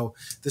living. So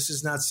this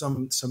is not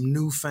some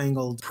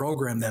newfangled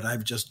program that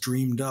I've just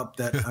dreamed up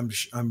that I'm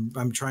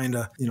trying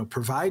to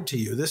provide to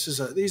you.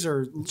 These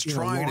are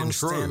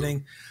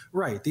long-standing,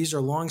 right? These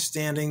are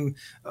long-standing,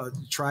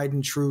 tried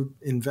and true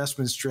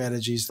investment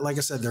strategies. Like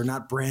I said, they're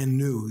not brand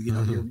new.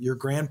 Your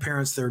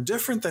grandparents, they're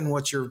different than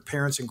what your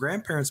parents and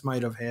grandparents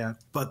might have had,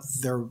 but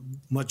they're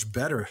much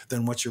better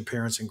than what your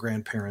parents and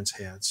grandparents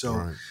had.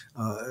 So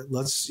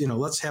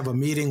let's have a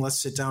meeting. Let's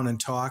sit down and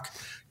talk.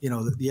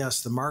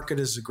 Yes, the market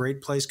is a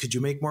great place. Could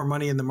you make more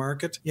money in the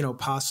market?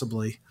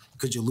 Possibly.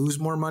 Could you lose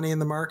more money in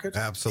the market?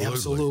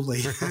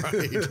 Absolutely.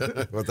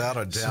 Right. Without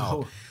a doubt.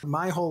 So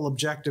my whole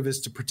objective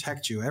is to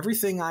protect you.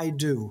 Everything I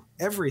do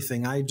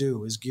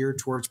is geared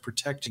towards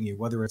protecting you,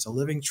 whether it's a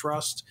living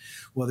trust,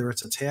 whether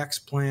it's a tax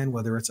plan,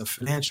 whether it's a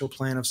financial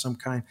plan of some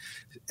kind.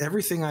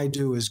 Everything I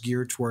do is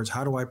geared towards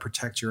how do I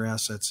protect your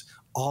assets,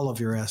 all of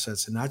your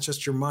assets, and not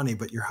just your money,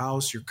 but your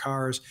house, your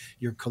cars,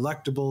 your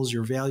collectibles,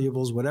 your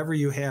valuables, whatever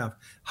you have.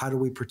 How do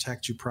we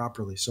protect you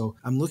properly? So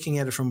I'm looking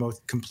at it from a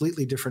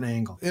completely different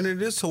angle. And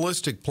it is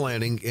holistic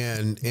planning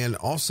and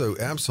also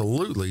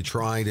absolutely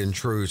tried and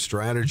true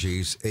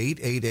strategies.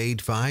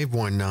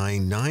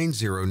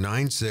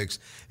 888-519-9096.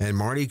 And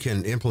Marty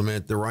can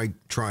implement the right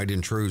tried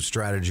and true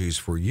strategies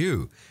for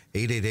you.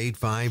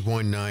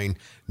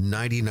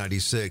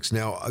 888-519-9096.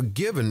 Now,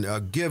 given,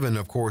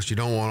 of course, you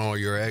don't want all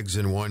your eggs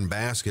in one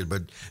basket,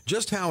 but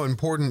just how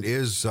important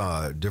is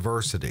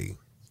diversity?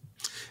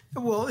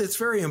 Well, it's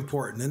very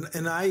important.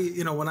 And I,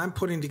 when I'm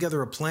putting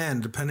together a plan,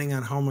 depending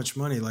on how much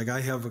money, like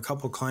I have a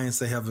couple clients,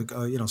 they have,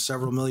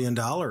 several $1 million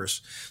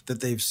that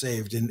they've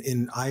saved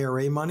in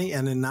IRA money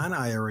and in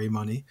non-IRA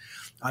money.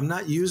 I'm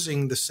not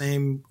using the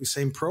same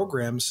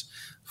programs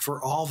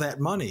for all that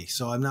money.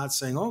 So I'm not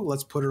saying,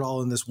 let's put it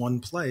all in this one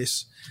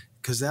place,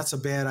 because that's a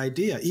bad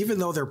idea. Even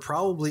though they're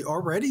probably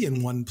already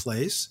in one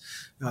place,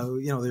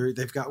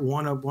 they've got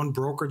one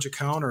brokerage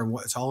account, or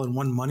it's all in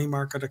one money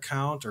market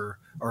account, or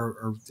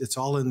it's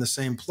all in the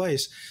same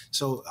place.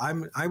 So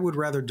I would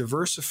rather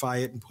diversify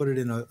it and put it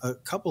in a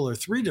couple or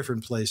three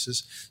different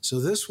places. So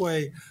this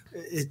way,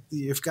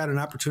 you've got an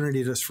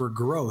opportunity for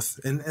growth,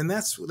 and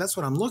that's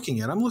what I'm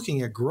looking at. I'm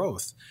looking at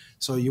growth.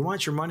 So you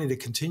want your money to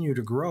continue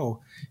to grow,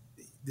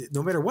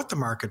 no matter what the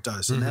market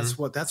does. And that's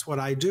what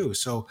I do.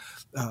 So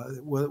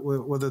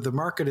whether the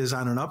market is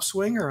on an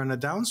upswing or on a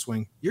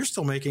downswing, you're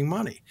still making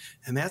money.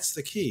 And that's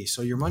the key.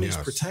 So your money is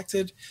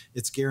protected,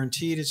 it's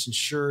guaranteed, it's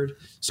insured.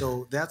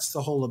 So that's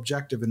the whole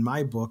objective in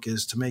my book,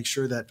 is to make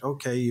sure that,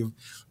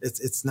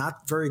 it's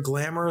not very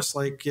glamorous,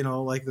 like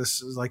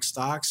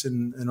stocks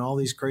and all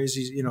these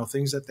crazy,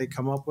 things that they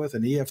come up with,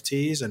 and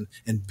EFTs and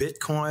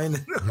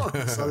Bitcoin and all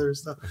this other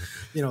stuff.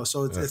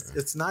 So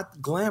it's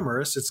not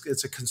glamorous.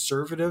 It's a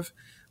conservative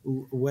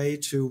way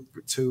to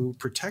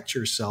protect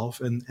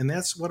yourself, and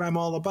that's what I'm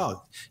all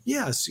about.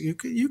 Yes, you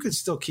could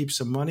still keep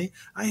some money.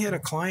 I had a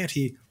client,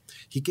 he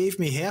gave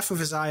me half of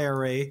his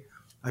IRA.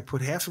 I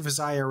put half of his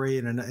IRA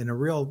in a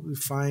real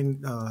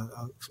fine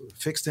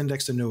fixed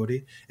index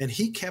annuity, and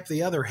he kept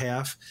the other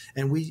half,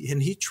 and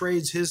he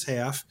trades his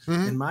half,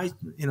 and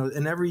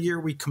and every year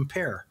we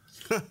compare.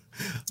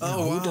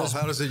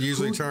 How does it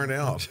usually turn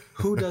out?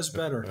 Who does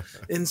better?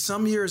 In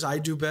some years I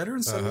do better,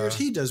 in some years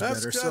he does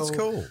better. That's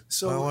cool.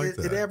 So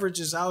it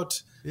averages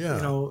out.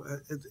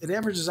 It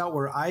averages out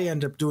where I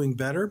end up doing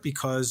better,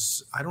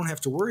 because I don't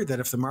have to worry that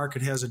if the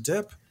market has a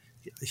dip,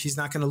 he's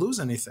not going to lose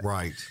anything.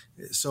 Right.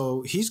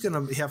 So he's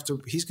going to have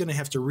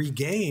to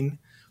regain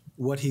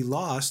what he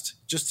lost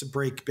just to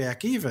break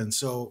back even.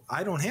 So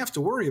I don't have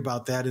to worry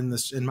about that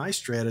in my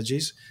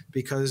strategies,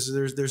 because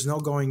there's no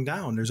going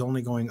down. There's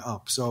only going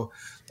up. So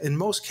in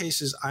most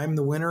cases, I'm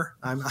the winner.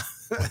 I'm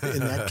in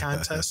that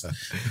contest.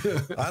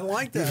 I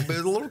like that, but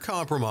a little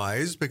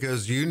compromise,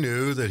 because you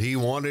knew that he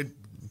wanted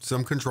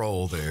some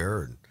control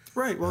there.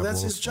 Right. Well,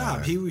 that's his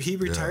job. He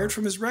retired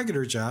from his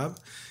regular job,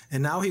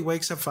 and now he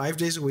wakes up 5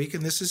 days a week,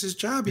 and this is his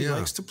job. He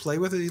likes to play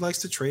with it. He likes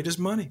to trade his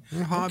money.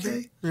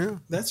 Hobby. Yeah,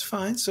 that's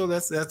fine. So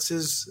that's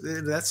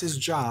his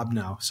job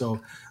now.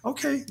 So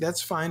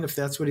that's fine if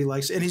that's what he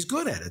likes, and he's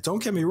good at it.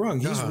 Don't get me wrong.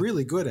 He's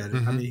really good at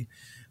it. I mean,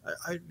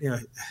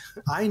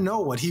 I know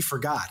what he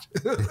forgot.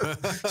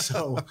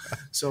 so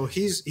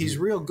he's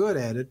real good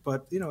at it.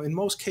 But in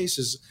most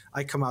cases,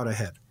 I come out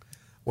ahead.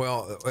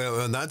 Well,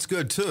 and that's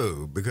good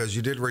too, because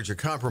you did reach a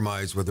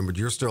compromise with him, but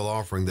you're still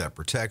offering that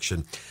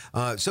protection.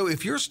 So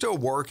if you're still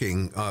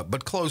working,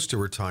 but close to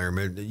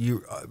retirement,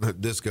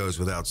 this goes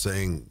without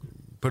saying,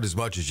 put as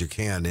much as you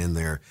can in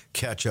there,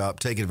 catch up,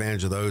 take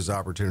advantage of those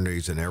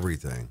opportunities and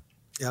everything.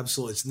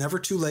 Absolutely. It's never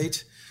too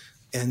late.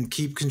 And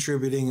keep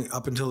contributing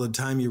up until the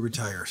time you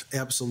retire.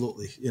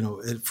 Absolutely.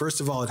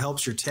 First of all, it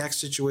helps your tax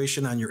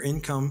situation on your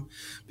income,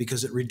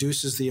 because it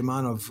reduces the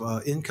amount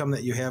of income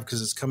that you have,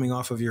 because it's coming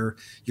off of your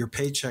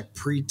paycheck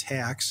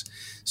pre-tax.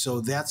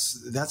 So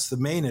that's the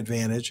main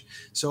advantage.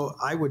 So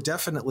I would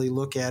definitely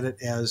look at it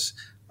as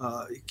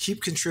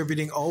keep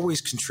contributing,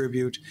 always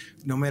contribute,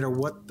 no matter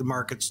what the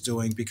market's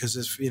doing, because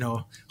if,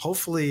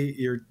 hopefully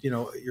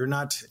you're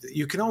not,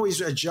 you can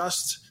always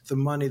adjust the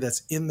money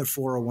that's in the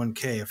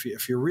 401k.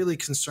 If you're really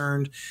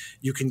concerned,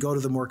 you can go to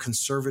the more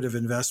conservative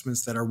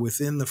investments that are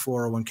within the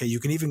 401k. You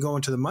can even go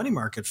into the money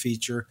market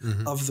feature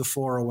of the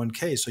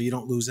 401k, so you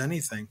don't lose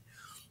anything.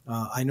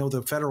 I know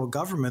the federal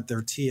government,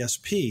 their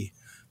TSP,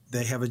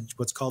 they have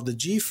what's called the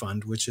G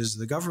fund, which is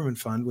the government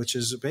fund, which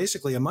is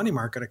basically a money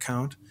market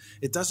account.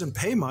 It doesn't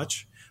pay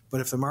much, but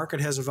if the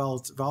market has a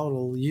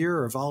volatile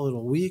year or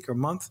volatile week or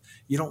month,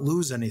 you don't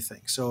lose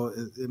anything. So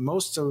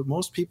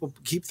most people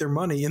keep their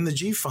money in the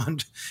G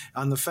fund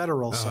on the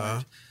federal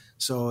side.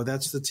 So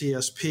that's the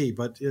TSP.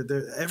 But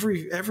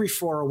every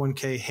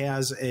 401k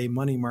has a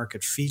money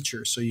market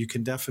feature, so you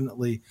can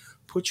definitely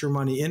put your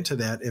money into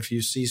that if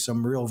you see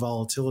some real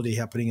volatility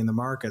happening in the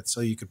market,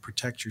 so you could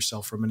protect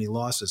yourself from any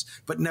losses.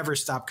 But never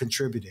stop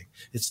contributing.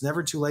 It's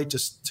never too late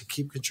to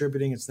keep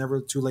contributing. It's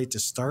never too late to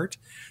start,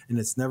 and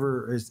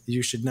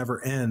you should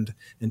never end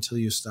until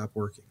you stop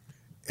working.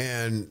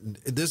 And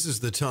this is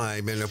the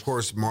time. And of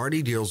course,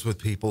 Marty deals with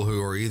people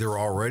who are either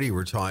already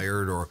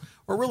retired or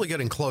really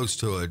getting close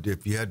to it.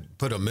 If you had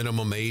put a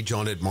minimum age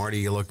on it, Marty,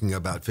 you're looking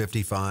about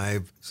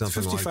 55,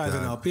 something like that. 55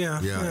 and up,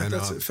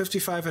 yeah.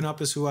 55 and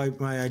up is who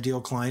my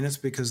ideal client is,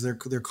 because they're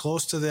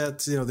close to that.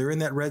 They're in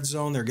that red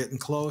zone. They're getting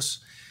close.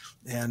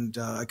 and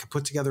I could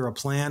put together a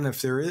plan.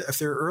 If they're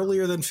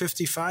earlier than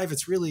 55,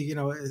 it's really,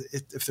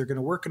 if they're going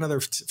to work another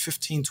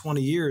 15,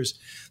 20 years,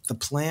 the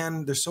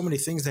plan, there's so many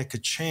things that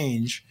could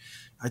change.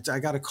 I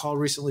got a call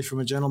recently from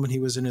a gentleman. He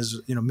was in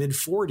his mid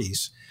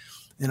 40s.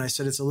 And I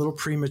said, it's a little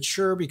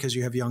premature because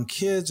you have young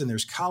kids and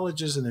there's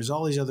colleges and there's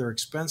all these other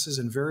expenses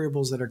and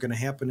variables that are going to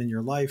happen in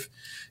your life,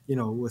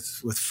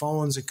 with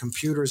phones and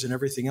computers and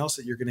everything else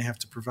that you're going to have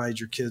to provide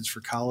your kids for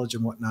college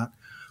and whatnot.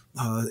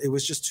 It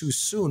was just too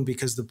soon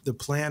because the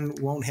plan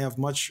won't have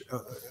much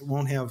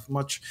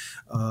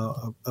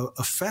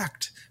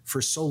effect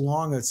for so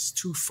long. It's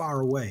too far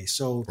away.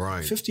 So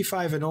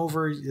 55 and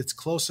over, it's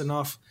close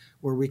enough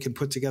where we can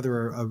put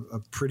together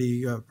a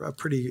pretty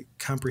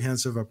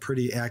comprehensive, a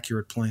pretty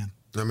accurate plan.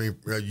 I mean,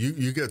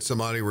 you get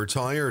somebody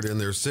retired in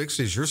their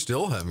 60s, you're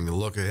still having to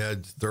look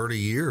ahead 30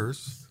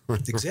 years.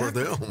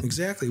 Exactly. For them.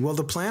 Exactly. Well,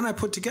 the plan I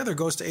put together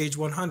goes to age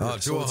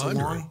 100. To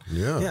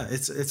 100.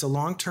 It's a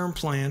long-term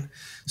plan.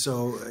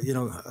 So,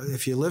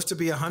 if you live to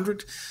be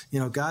 100,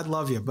 God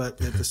love you.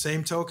 But at the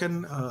same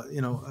token,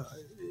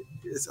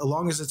 as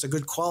long as it's a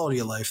good quality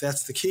of life,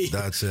 that's the key.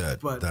 That's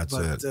it.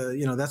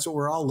 That's what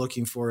we're all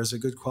looking for is a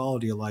good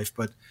quality of life.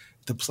 But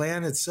the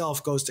plan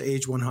itself goes to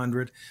age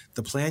 100.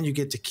 The plan you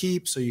get to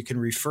keep, so you can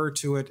refer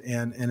to it,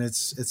 and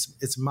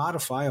it's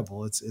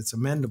modifiable. It's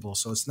amendable.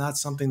 So it's not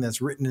something that's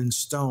written in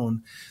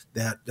stone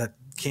that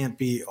can't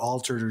be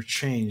altered or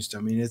changed. I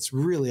mean, it's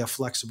really a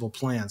flexible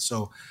plan.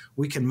 So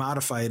we can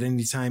modify it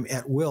anytime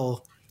at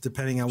will,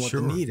 depending on what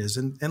the need is.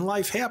 And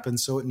life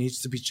happens, so it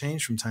needs to be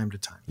changed from time to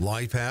time.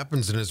 Life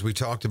happens, and as we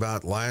talked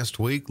about last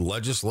week,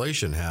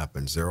 legislation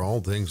happens. They're all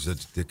things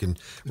that can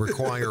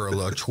require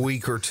a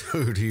tweak or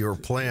two to your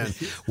plan.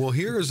 Well,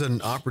 here's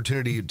an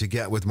opportunity to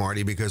get with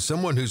Marty, because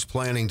someone who's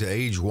planning to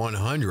age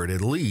 100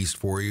 at least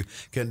for you,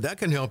 can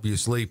help you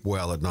sleep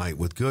well at night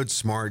with good,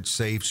 smart,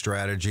 safe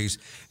strategies.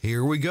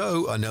 Here we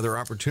go. Another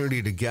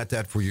opportunity to get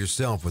that for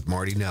yourself with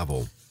Marty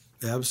Neville.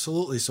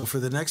 Absolutely. So for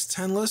the next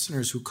 10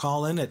 listeners who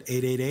call in at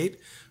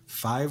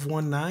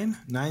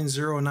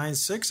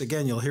 888-519-9096,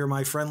 again, you'll hear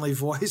my friendly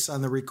voice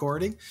on the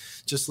recording.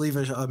 Just leave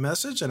a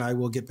message and I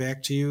will get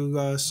back to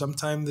you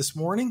sometime this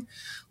morning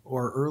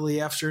or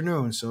early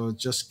afternoon. So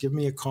just give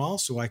me a call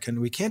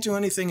we can't do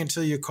anything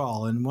until you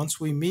call. And once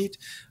we meet,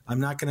 I'm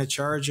not going to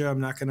charge you.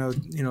 I'm not going to,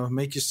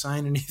 make you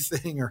sign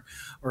anything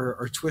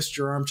or twist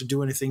your arm to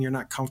do anything you're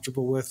not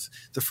comfortable with.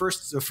 The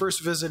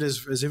first visit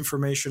is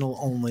informational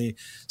only.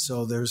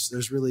 So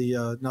there's really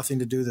nothing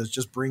to do. There's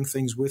just bring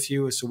things with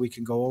you so we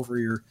can go over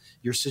your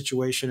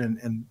situation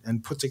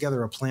and put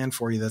together a plan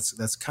for you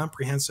that's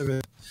comprehensive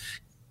and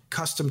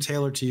custom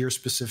tailored to your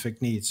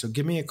specific needs. So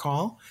give me a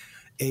call,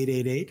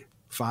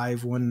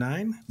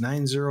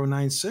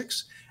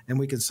 888-519-9096, and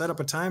we can set up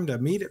a time to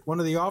meet at one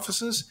of the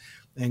offices.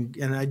 And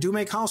I do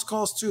make house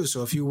calls too.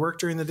 So if you work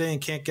during the day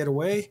and can't get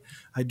away,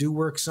 I do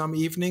work some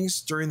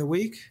evenings during the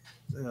week.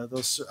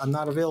 I'm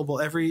not available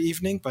every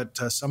evening, but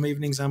some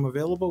evenings I'm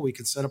available. We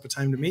can set up a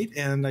time to meet,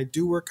 and I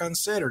do work on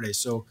Saturday.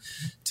 So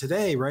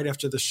today, right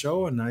after the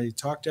show, and I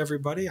talk to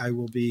everybody, I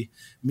will be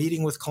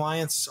meeting with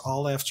clients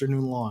all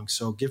afternoon long.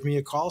 So give me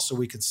a call so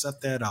we can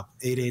set that up.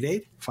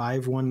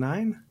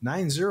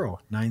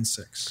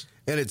 888-519-9096.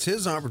 And it's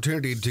his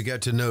opportunity to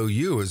get to know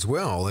you as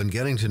well. And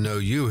getting to know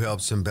you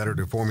helps him better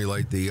to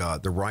formulate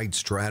the right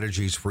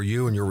strategies for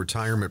you and your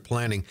retirement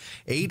planning.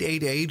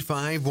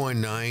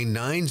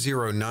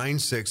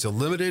 888-519-9096, a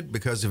limited,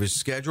 because of his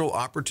schedule,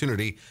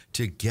 opportunity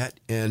to get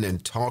in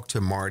and talk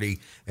to Marty.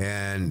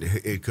 And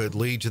it could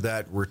lead to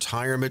that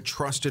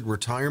trusted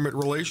retirement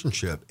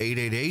relationship.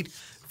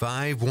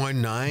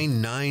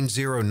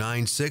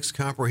 888-519-9096,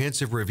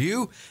 comprehensive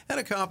review, and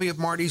a copy of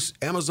Marty's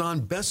Amazon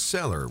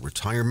bestseller,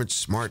 Retirement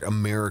Smart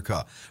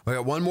America. We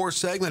got one more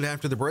segment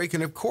after the break,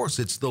 and of course,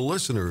 it's the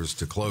listeners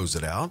to close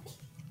it out.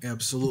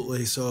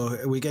 Absolutely.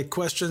 So we get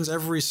questions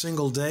every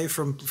single day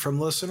from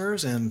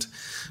listeners, and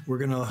we're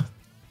going to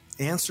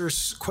answer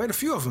quite a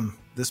few of them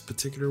this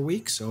particular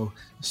week, so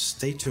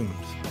stay tuned.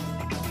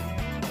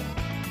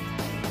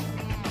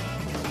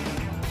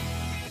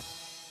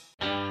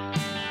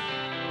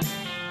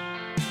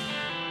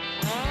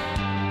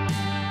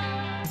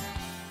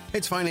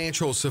 It's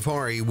Financial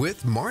Safari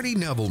with Marty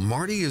Neville.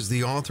 Marty is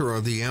the author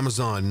of the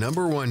Amazon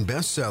 #1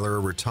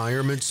 bestseller,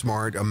 Retirement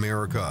Smart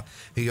America.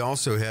 He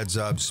also heads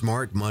up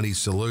Smart Money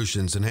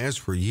Solutions and has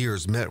for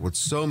years met with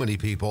so many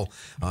people,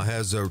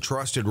 has a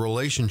trusted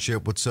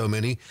relationship with so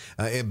many,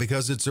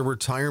 because it's a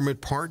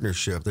retirement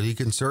partnership that he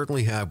can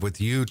certainly have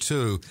with you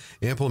too,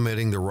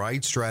 implementing the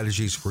right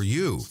strategies for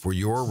you, for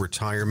your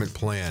retirement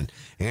plan,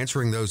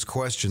 answering those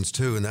questions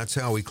too. And that's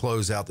how we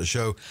close out the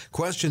show.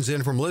 Questions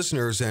in from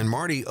listeners, and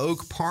Marty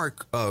Oak Park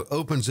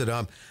opens it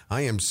up.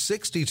 I am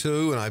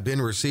 62 and I've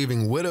been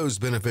receiving widow's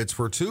benefits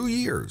for 2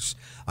 years.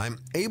 I'm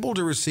able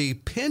to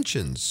receive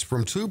pensions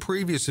from 2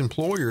 previous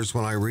employers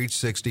when I reach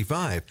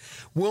 65.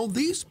 Will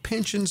these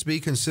pensions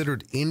be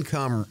considered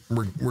income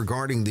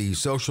regarding the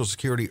Social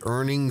Security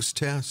earnings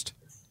test?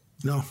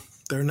 No,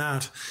 They're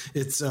not.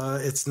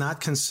 It's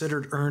not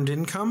considered earned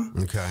income.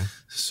 Okay.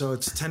 So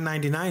it's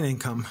 1099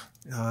 income.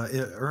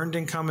 Earned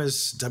income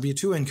is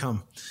W-2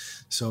 income.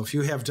 So if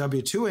you have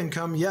W-2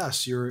 income,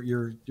 yes,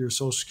 your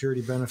Social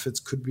Security benefits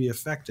could be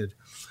affected.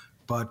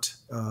 But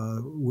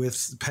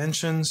with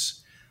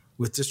pensions,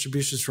 with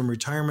distributions from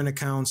retirement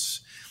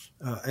accounts,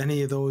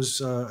 any of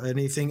those,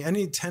 any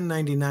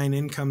 1099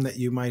 income that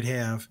you might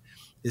have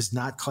is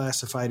not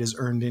classified as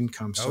earned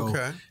income. So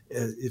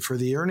for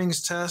the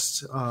earnings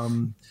test,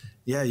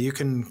 you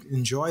can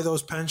enjoy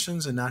those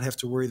pensions and not have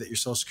to worry that your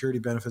Social Security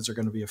benefits are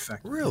going to be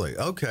affected. Really?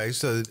 Okay.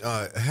 So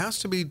it has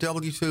to be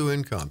W-2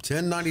 income,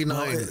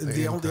 1099.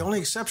 The only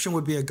exception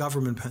would be a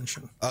government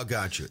pension. Oh,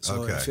 gotcha.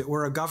 So if it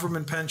were a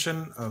government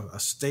pension, a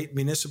state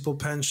municipal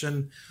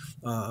pension,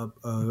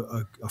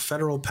 a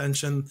federal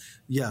pension,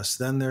 yes,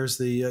 then there's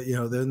the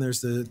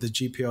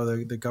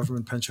GPO, the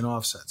government pension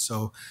offset.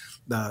 So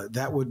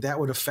that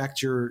would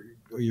affect your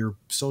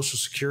Social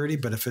Security.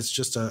 But if it's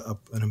just a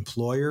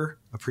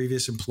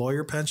previous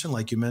employer pension,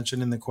 like you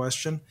mentioned in the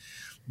question,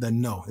 then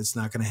no, it's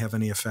not going to have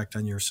any effect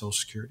on your Social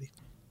Security.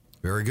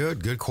 Very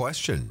good. Good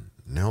question.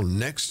 Now,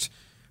 next,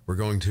 we're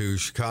going to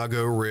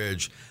Chicago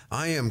Ridge.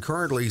 I am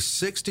currently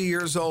 60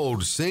 years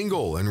old,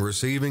 single, and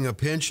receiving a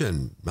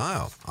pension.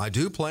 Wow, I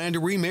do plan to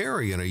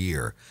remarry in a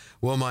year.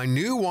 Will my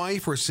new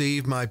wife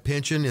receive my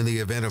pension in the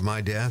event of my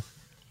death?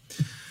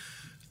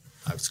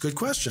 That's a good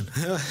question.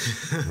 I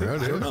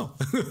don't know.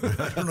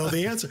 I don't know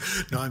the answer.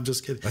 No, I'm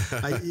just kidding.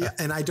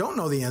 And I don't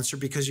know the answer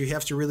because you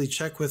have to really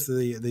check with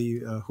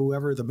the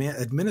whoever the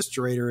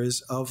administrator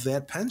is of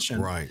that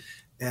pension, right?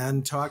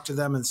 And talk to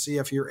them and see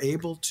if you're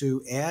able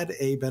to add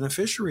a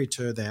beneficiary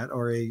to that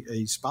or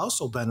a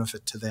spousal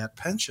benefit to that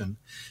pension.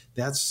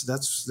 That's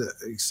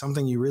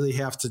something you really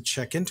have to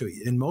check into.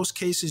 In most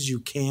cases,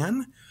 you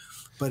can.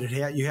 But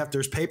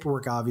there's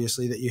paperwork,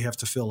 obviously, that you have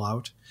to fill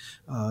out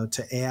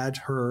to add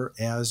her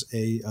as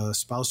a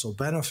spousal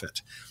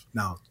benefit.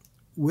 Now,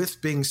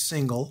 with being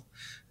single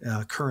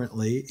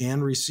currently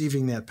and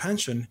receiving that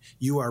pension,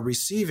 you are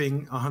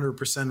receiving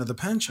 100% of the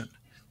pension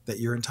that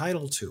you're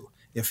entitled to.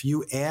 If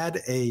you add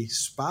a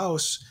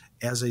spouse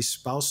as a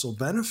spousal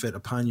benefit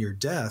upon your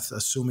death,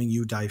 assuming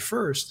you die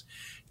first,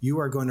 you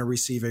are going to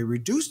receive a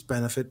reduced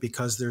benefit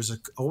because there's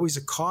always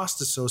a cost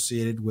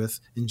associated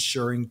with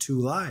insuring two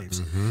lives.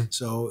 Mm-hmm.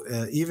 So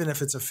even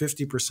if it's a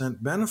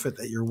 50% benefit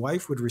that your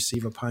wife would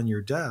receive upon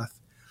your death,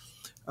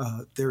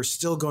 there's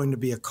still going to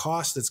be a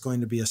cost that's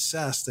going to be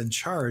assessed and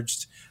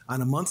charged on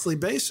a monthly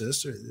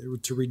basis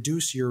to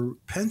reduce your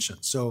pension.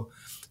 So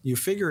you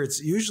figure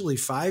it's usually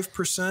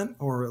 5%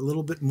 or a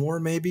little bit more,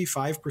 maybe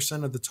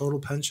 5% of the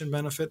total pension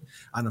benefit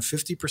on a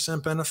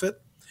 50%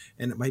 benefit.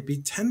 And it might be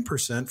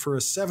 10% for a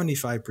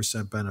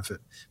 75%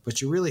 benefit.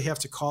 But you really have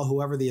to call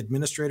whoever the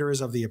administrator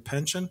is of the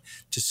pension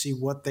to see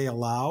what they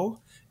allow.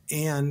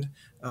 And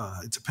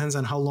it depends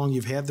on how long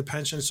you've had the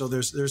pension. So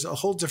there's a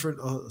whole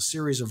different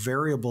series of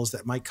variables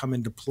that might come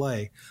into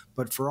play.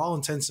 But for all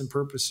intents and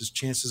purposes,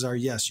 chances are,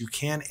 yes, you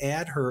can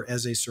add her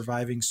as a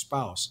surviving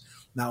spouse.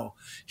 Now,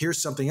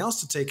 here's something else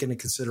to take into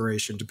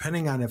consideration.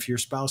 Depending on if your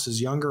spouse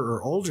is younger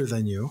or older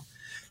than you,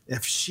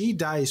 if she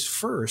dies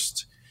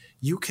first,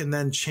 you can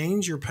then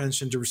change your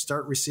pension to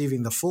start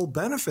receiving the full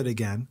benefit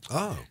again.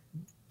 Oh.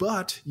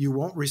 But you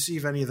won't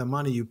receive any of the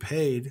money you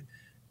paid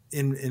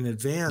in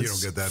advance. You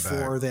don't get that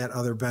for back. that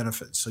other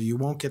benefit. So you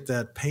won't get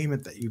that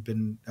payment that you've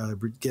been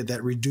get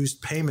that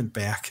reduced payment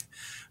back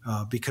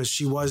because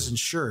she was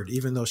insured,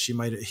 even though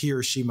he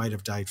or she might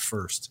have died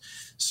first.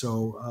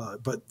 So,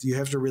 but you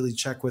have to really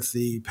check with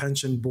the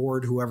pension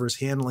board,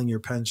 whoever's handling your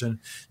pension,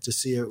 to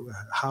see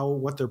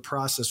what their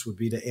process would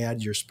be to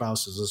add your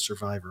spouse as a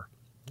survivor.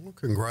 Well,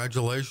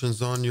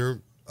 congratulations on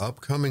your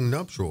upcoming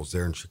nuptials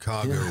there in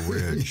Chicago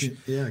Ridge.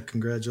 Yeah,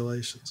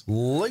 congratulations.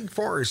 Lake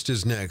Forest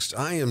is next.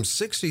 I am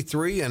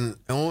 63 and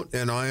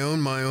I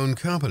own my own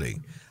company.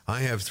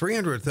 I have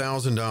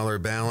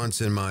 $300,000 balance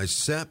in my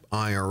SEP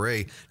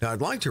IRA. Now, I'd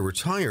like to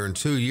retire in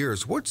 2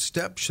 years. What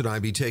steps should I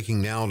be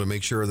taking now to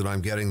make sure that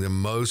I'm getting the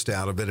most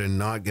out of it and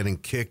not getting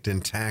kicked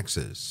in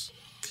taxes?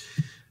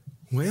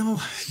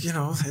 Well,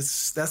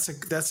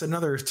 that's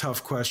another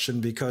tough question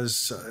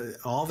because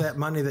all that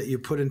money that you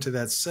put into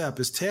that SEP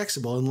is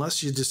taxable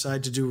unless you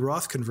decide to do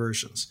Roth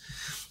conversions,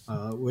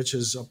 which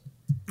is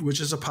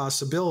a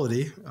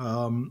possibility.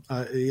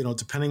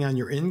 Depending on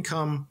your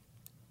income,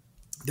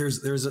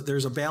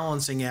 there's a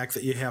balancing act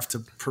that you have to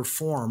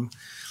perform.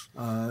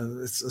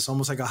 It's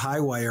almost like a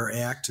high wire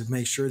act to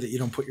make sure that you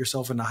don't put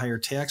yourself into higher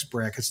tax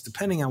brackets,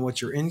 depending on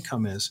what your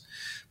income is.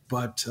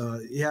 But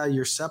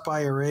your SEP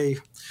IRA,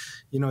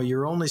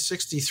 you're only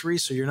 63,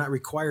 so you're not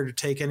required to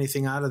take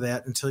anything out of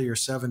that until you're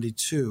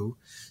 72.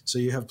 So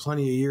you have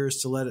plenty of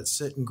years to let it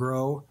sit and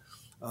grow.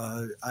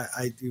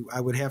 I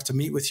would have to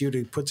meet with you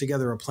to put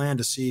together a plan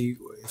to see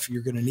if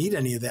you're going to need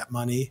any of that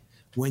money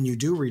when you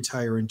do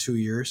retire in 2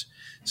 years.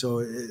 So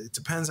it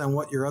depends on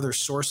what your other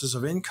sources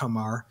of income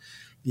are.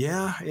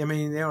 Yeah, I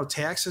mean,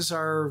 taxes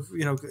are,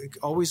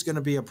 always going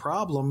to be a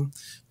problem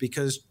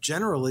because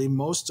generally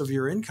most of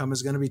your income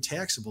is going to be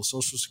taxable.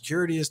 Social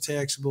Security is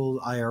taxable,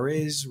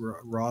 IRAs,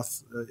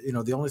 Roth,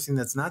 the only thing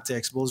that's not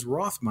taxable is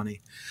Roth money.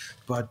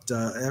 But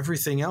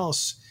everything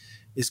else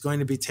is going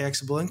to be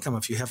taxable income.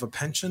 If you have a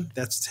pension,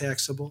 that's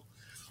taxable.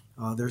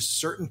 There's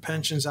certain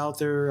pensions out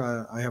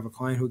there. I have a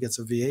client who gets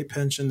a VA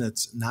pension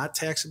that's not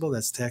taxable,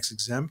 that's tax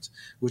exempt,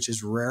 which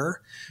is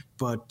rare.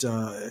 But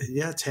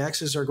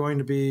taxes are going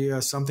to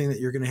be something that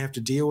you're going to have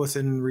to deal with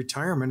in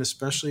retirement,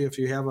 especially if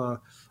you have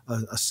a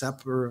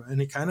SEP or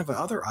any kind of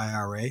other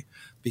IRA,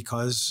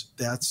 because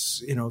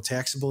that's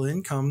taxable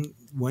income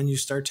when you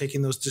start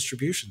taking those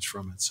distributions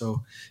from it.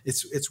 So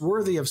it's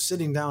worthy of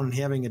sitting down and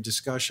having a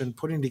discussion,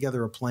 putting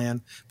together a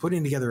plan,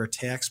 putting together a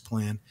tax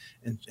plan,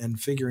 and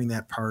figuring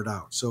that part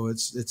out. So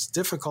it's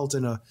difficult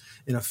in a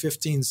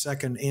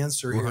 15-second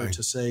answer here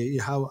to say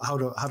how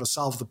to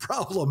solve the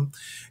problem,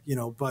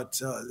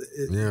 but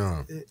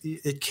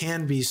it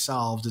can be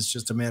solved. It's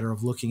just a matter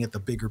of looking at the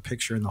bigger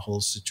picture and the whole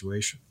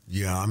situation.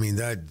 Yeah, I mean,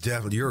 that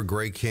definitely, you're a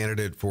great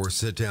candidate for a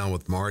sit down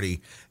with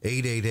Marty.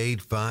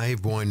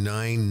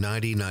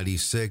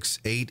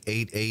 888-519-9096,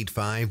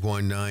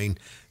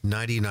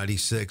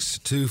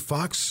 888-519-9096. To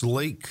Fox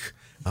Lake,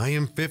 I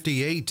am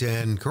 58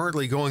 and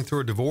currently going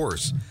through a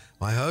divorce.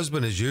 My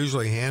husband has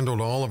usually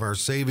handled all of our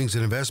savings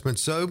and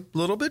investments, so a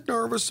little bit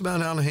nervous about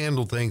how to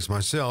handle things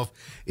myself,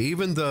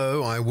 even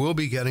though I will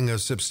be getting a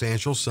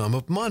substantial sum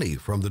of money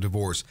from the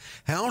divorce.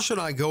 How should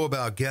I go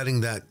about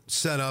getting that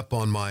set up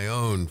on my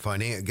own,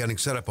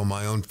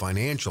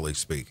 financially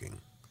speaking?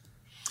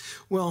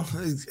 Well,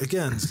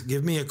 again,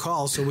 give me a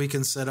call so we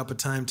can set up a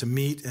time to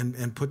meet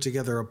and put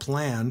together a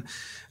plan.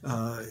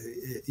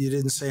 You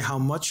didn't say how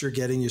much you're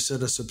getting. You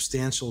said a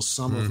substantial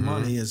sum of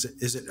money. Is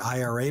it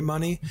IRA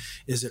money?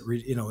 Is it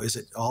is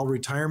it all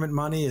retirement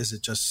money? Is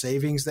it just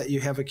savings that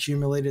you have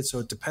accumulated? So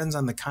it depends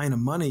on the kind of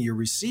money you're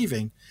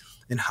receiving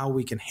and how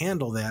we can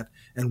handle that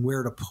and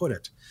where to put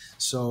it.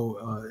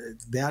 So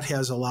that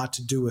has a lot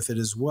to do with it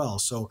as well.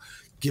 So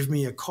give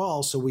me a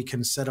call so we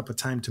can set up a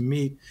time to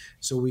meet,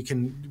 so we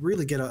can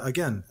really get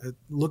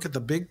look at the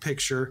big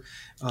picture.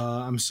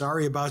 I'm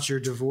sorry about your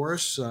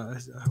divorce.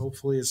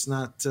 Hopefully it's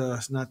not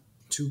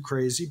too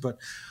crazy, but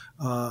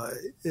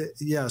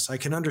yes, I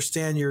can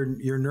understand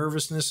your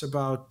nervousness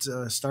about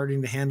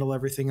starting to handle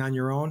everything on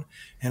your own.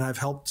 And I've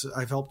helped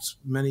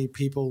many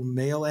people,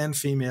 male and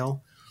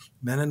female,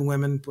 men and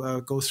women,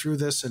 go through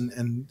this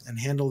and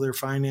handle their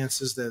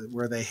finances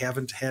where they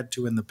haven't had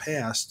to in the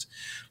past.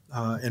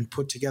 And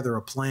put together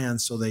a plan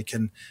so they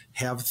can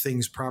have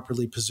things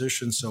properly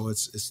positioned so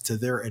it's to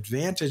their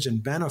advantage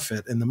and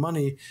benefit, and the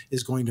money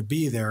is going to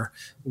be there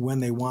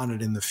when they want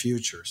it in the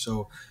future.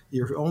 So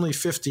you're only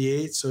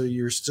 58, so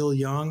you're still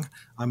young.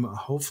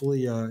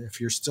 Hopefully,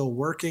 if you're still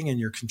working and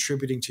you're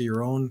contributing to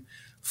your own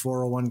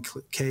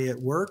 401k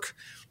at work,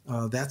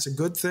 that's a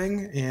good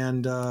thing.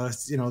 And,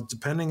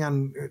 depending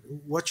on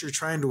what you're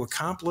trying to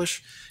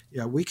accomplish,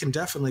 we can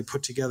definitely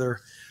put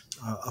together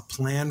a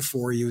plan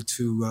for you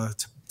to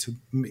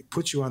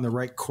put you on the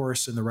right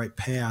course and the right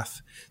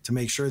path to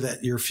make sure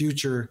that your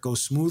future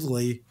goes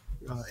smoothly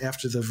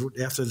after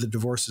the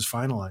divorce is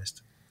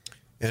finalized.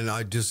 And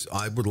I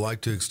would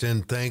like to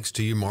extend thanks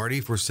to you, Marty,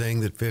 for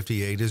saying that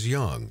 58 is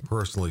young,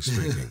 personally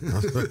speaking.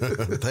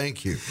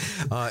 Thank you.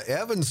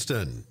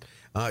 Evanston,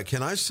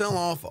 can I sell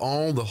off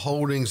all the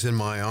holdings in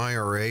my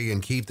IRA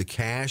and keep the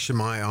cash in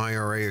my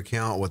IRA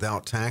account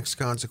without tax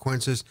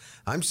consequences?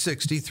 I'm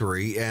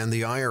 63 and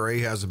the IRA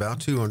has about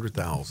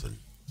 $200,000.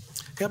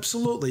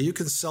 Absolutely. You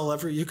can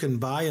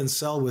buy and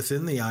sell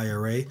within the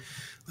IRA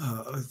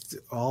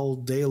all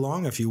day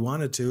long if you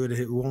wanted to.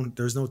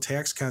 There's no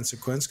tax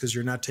consequence because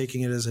you're not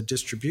taking it as a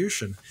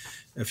distribution.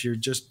 If you're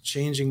just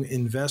changing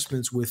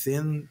investments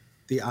within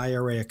the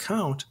IRA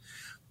account,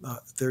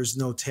 there's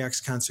no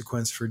tax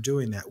consequence for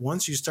doing that.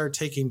 Once you start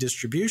taking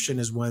distribution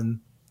is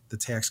when the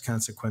tax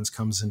consequence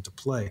comes into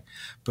play.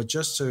 But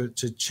just to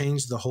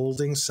change the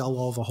holdings, sell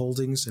all the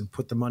holdings and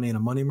put the money in a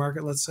money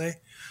market, let's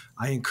say,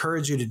 I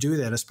encourage you to do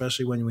that,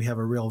 especially when we have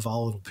a real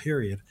volatile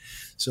period.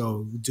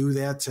 So do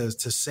that to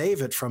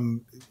save it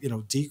from,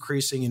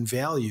 decreasing in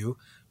value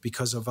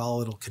because of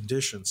volatile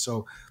conditions.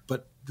 So,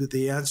 but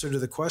the answer to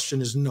the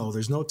question is no,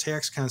 there's no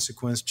tax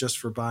consequence just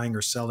for buying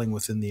or selling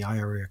within the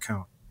IRA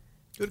account.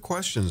 Good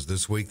questions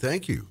this week.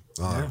 Thank you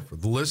for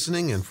the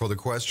listening and for the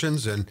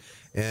questions. And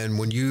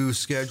when you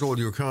schedule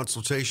your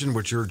consultation,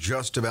 which you're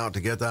just about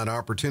to get that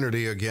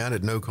opportunity again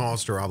at no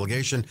cost or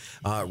obligation,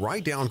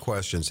 write down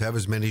questions. Have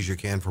as many as you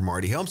can for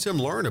Marty. Helps him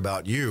learn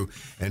about you.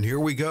 And here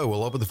we go.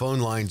 We'll open the phone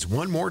lines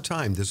one more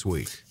time this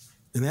week.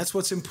 And that's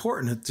what's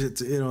important,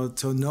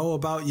 to know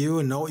about you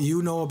and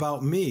know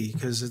about me,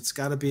 because it's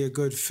got to be a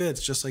good fit.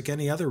 It's just like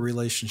any other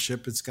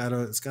relationship. It's got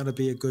to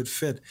be a good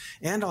fit.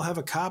 And I'll have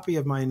a copy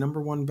of my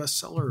 #1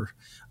 bestseller,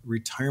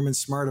 Retirement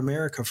Smart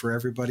America, for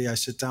everybody I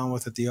sit down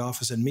with at the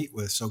office and meet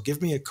with. So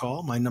give me a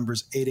call. My number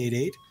is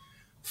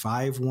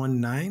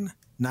 888-519-9096.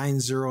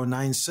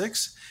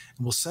 888-519-9096.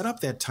 And we'll set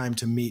up that time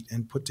to meet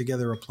and put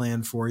together a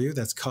plan for you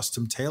that's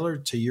custom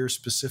tailored to your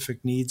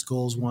specific needs,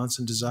 goals, wants,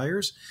 and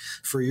desires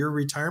for your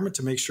retirement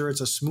to make sure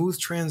it's a smooth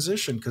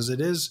transition, because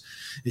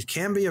it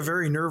can be a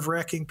very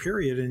nerve-wracking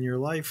period in your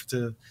life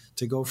to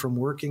go from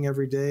working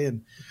every day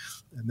and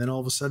then all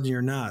of a sudden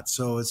you're not.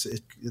 So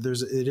it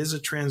is a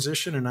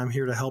transition, and I'm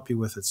here to help you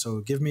with it. So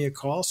give me a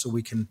call so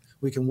we can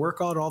work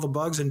out all the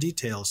bugs and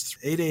details.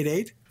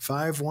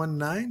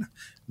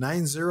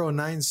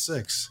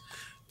 888-519-9096.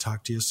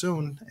 Talk to you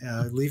soon.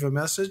 Leave a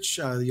message.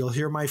 You'll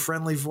hear my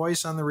friendly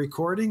voice on the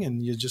recording,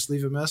 and you just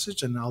leave a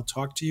message, and I'll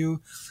talk to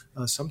you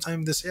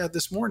sometime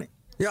this morning.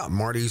 Yeah,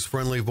 Marty's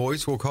friendly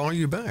voice will call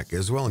you back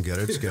as well and get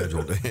it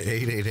scheduled.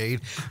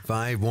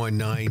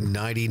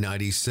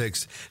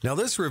 888-519-9096. Now,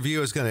 this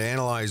review is going to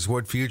analyze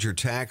what future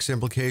tax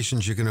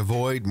implications you can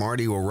avoid.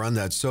 Marty will run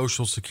that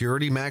Social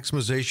Security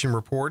maximization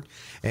report.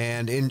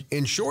 And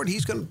in short,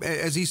 he's going to,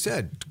 as he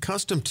said,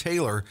 custom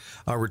tailor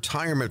a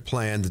retirement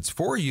plan that's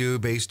for you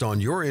based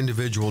on your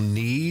individual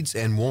needs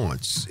and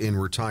wants in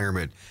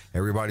retirement.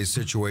 Everybody's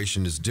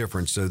situation is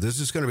different. So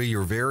this is going to be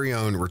your very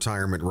own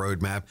retirement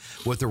roadmap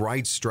with the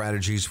right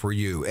strategies for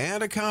you.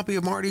 And a copy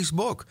of Marty's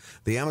book,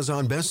 the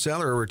Amazon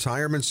bestseller,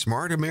 Retirement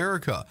Smart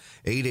America.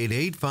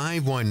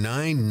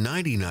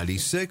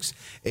 888-519-9096.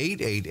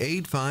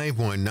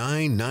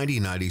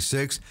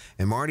 888-519-9096.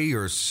 And Marty,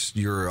 your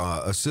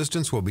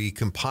assistants will be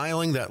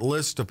compiling that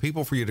list of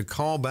people for you to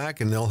call back,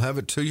 and they'll have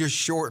it to you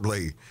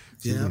shortly.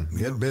 So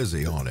get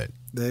busy on it.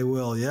 They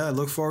will. Yeah, I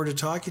look forward to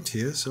talking to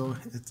you. So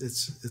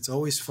it's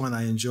always fun.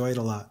 I enjoy it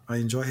a lot. I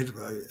enjoy it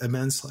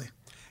immensely.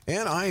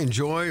 And I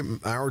enjoy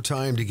our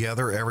time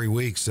together every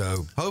week.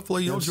 So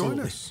hopefully you'll join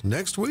us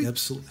next week.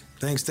 Absolutely.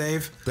 Thanks,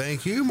 Dave.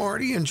 Thank you,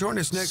 Marty. And join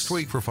us next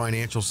week for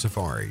Financial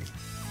Safari.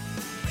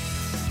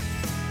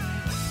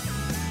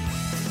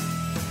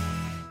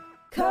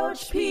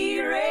 Coach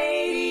P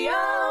Radio.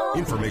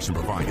 Information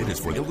provided is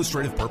for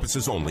illustrative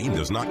purposes only and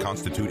does not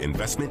constitute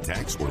investment,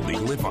 tax, or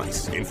legal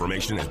advice.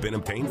 Information has been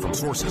obtained from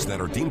sources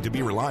that are deemed to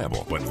be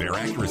reliable, but their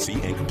accuracy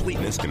and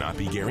completeness cannot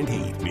be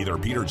guaranteed. Neither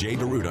Peter J.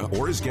 Deruta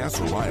or his guests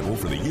are liable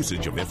for the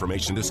usage of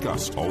information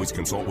discussed. Always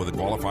consult with a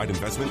qualified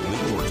investment,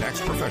 legal, or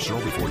tax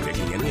professional before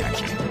taking any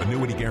action.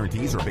 Annuity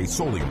guarantees are based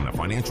solely on the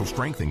financial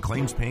strength and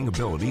claims-paying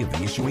ability of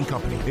the issuing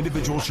company.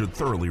 Individuals should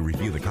thoroughly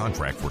review the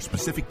contract for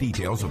specific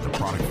details of the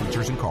product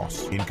features and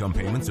costs. Income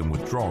payments and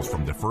withdrawals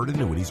from deferred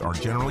annuities are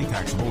generally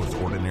taxable as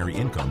ordinary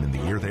income in the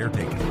year they are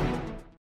taken.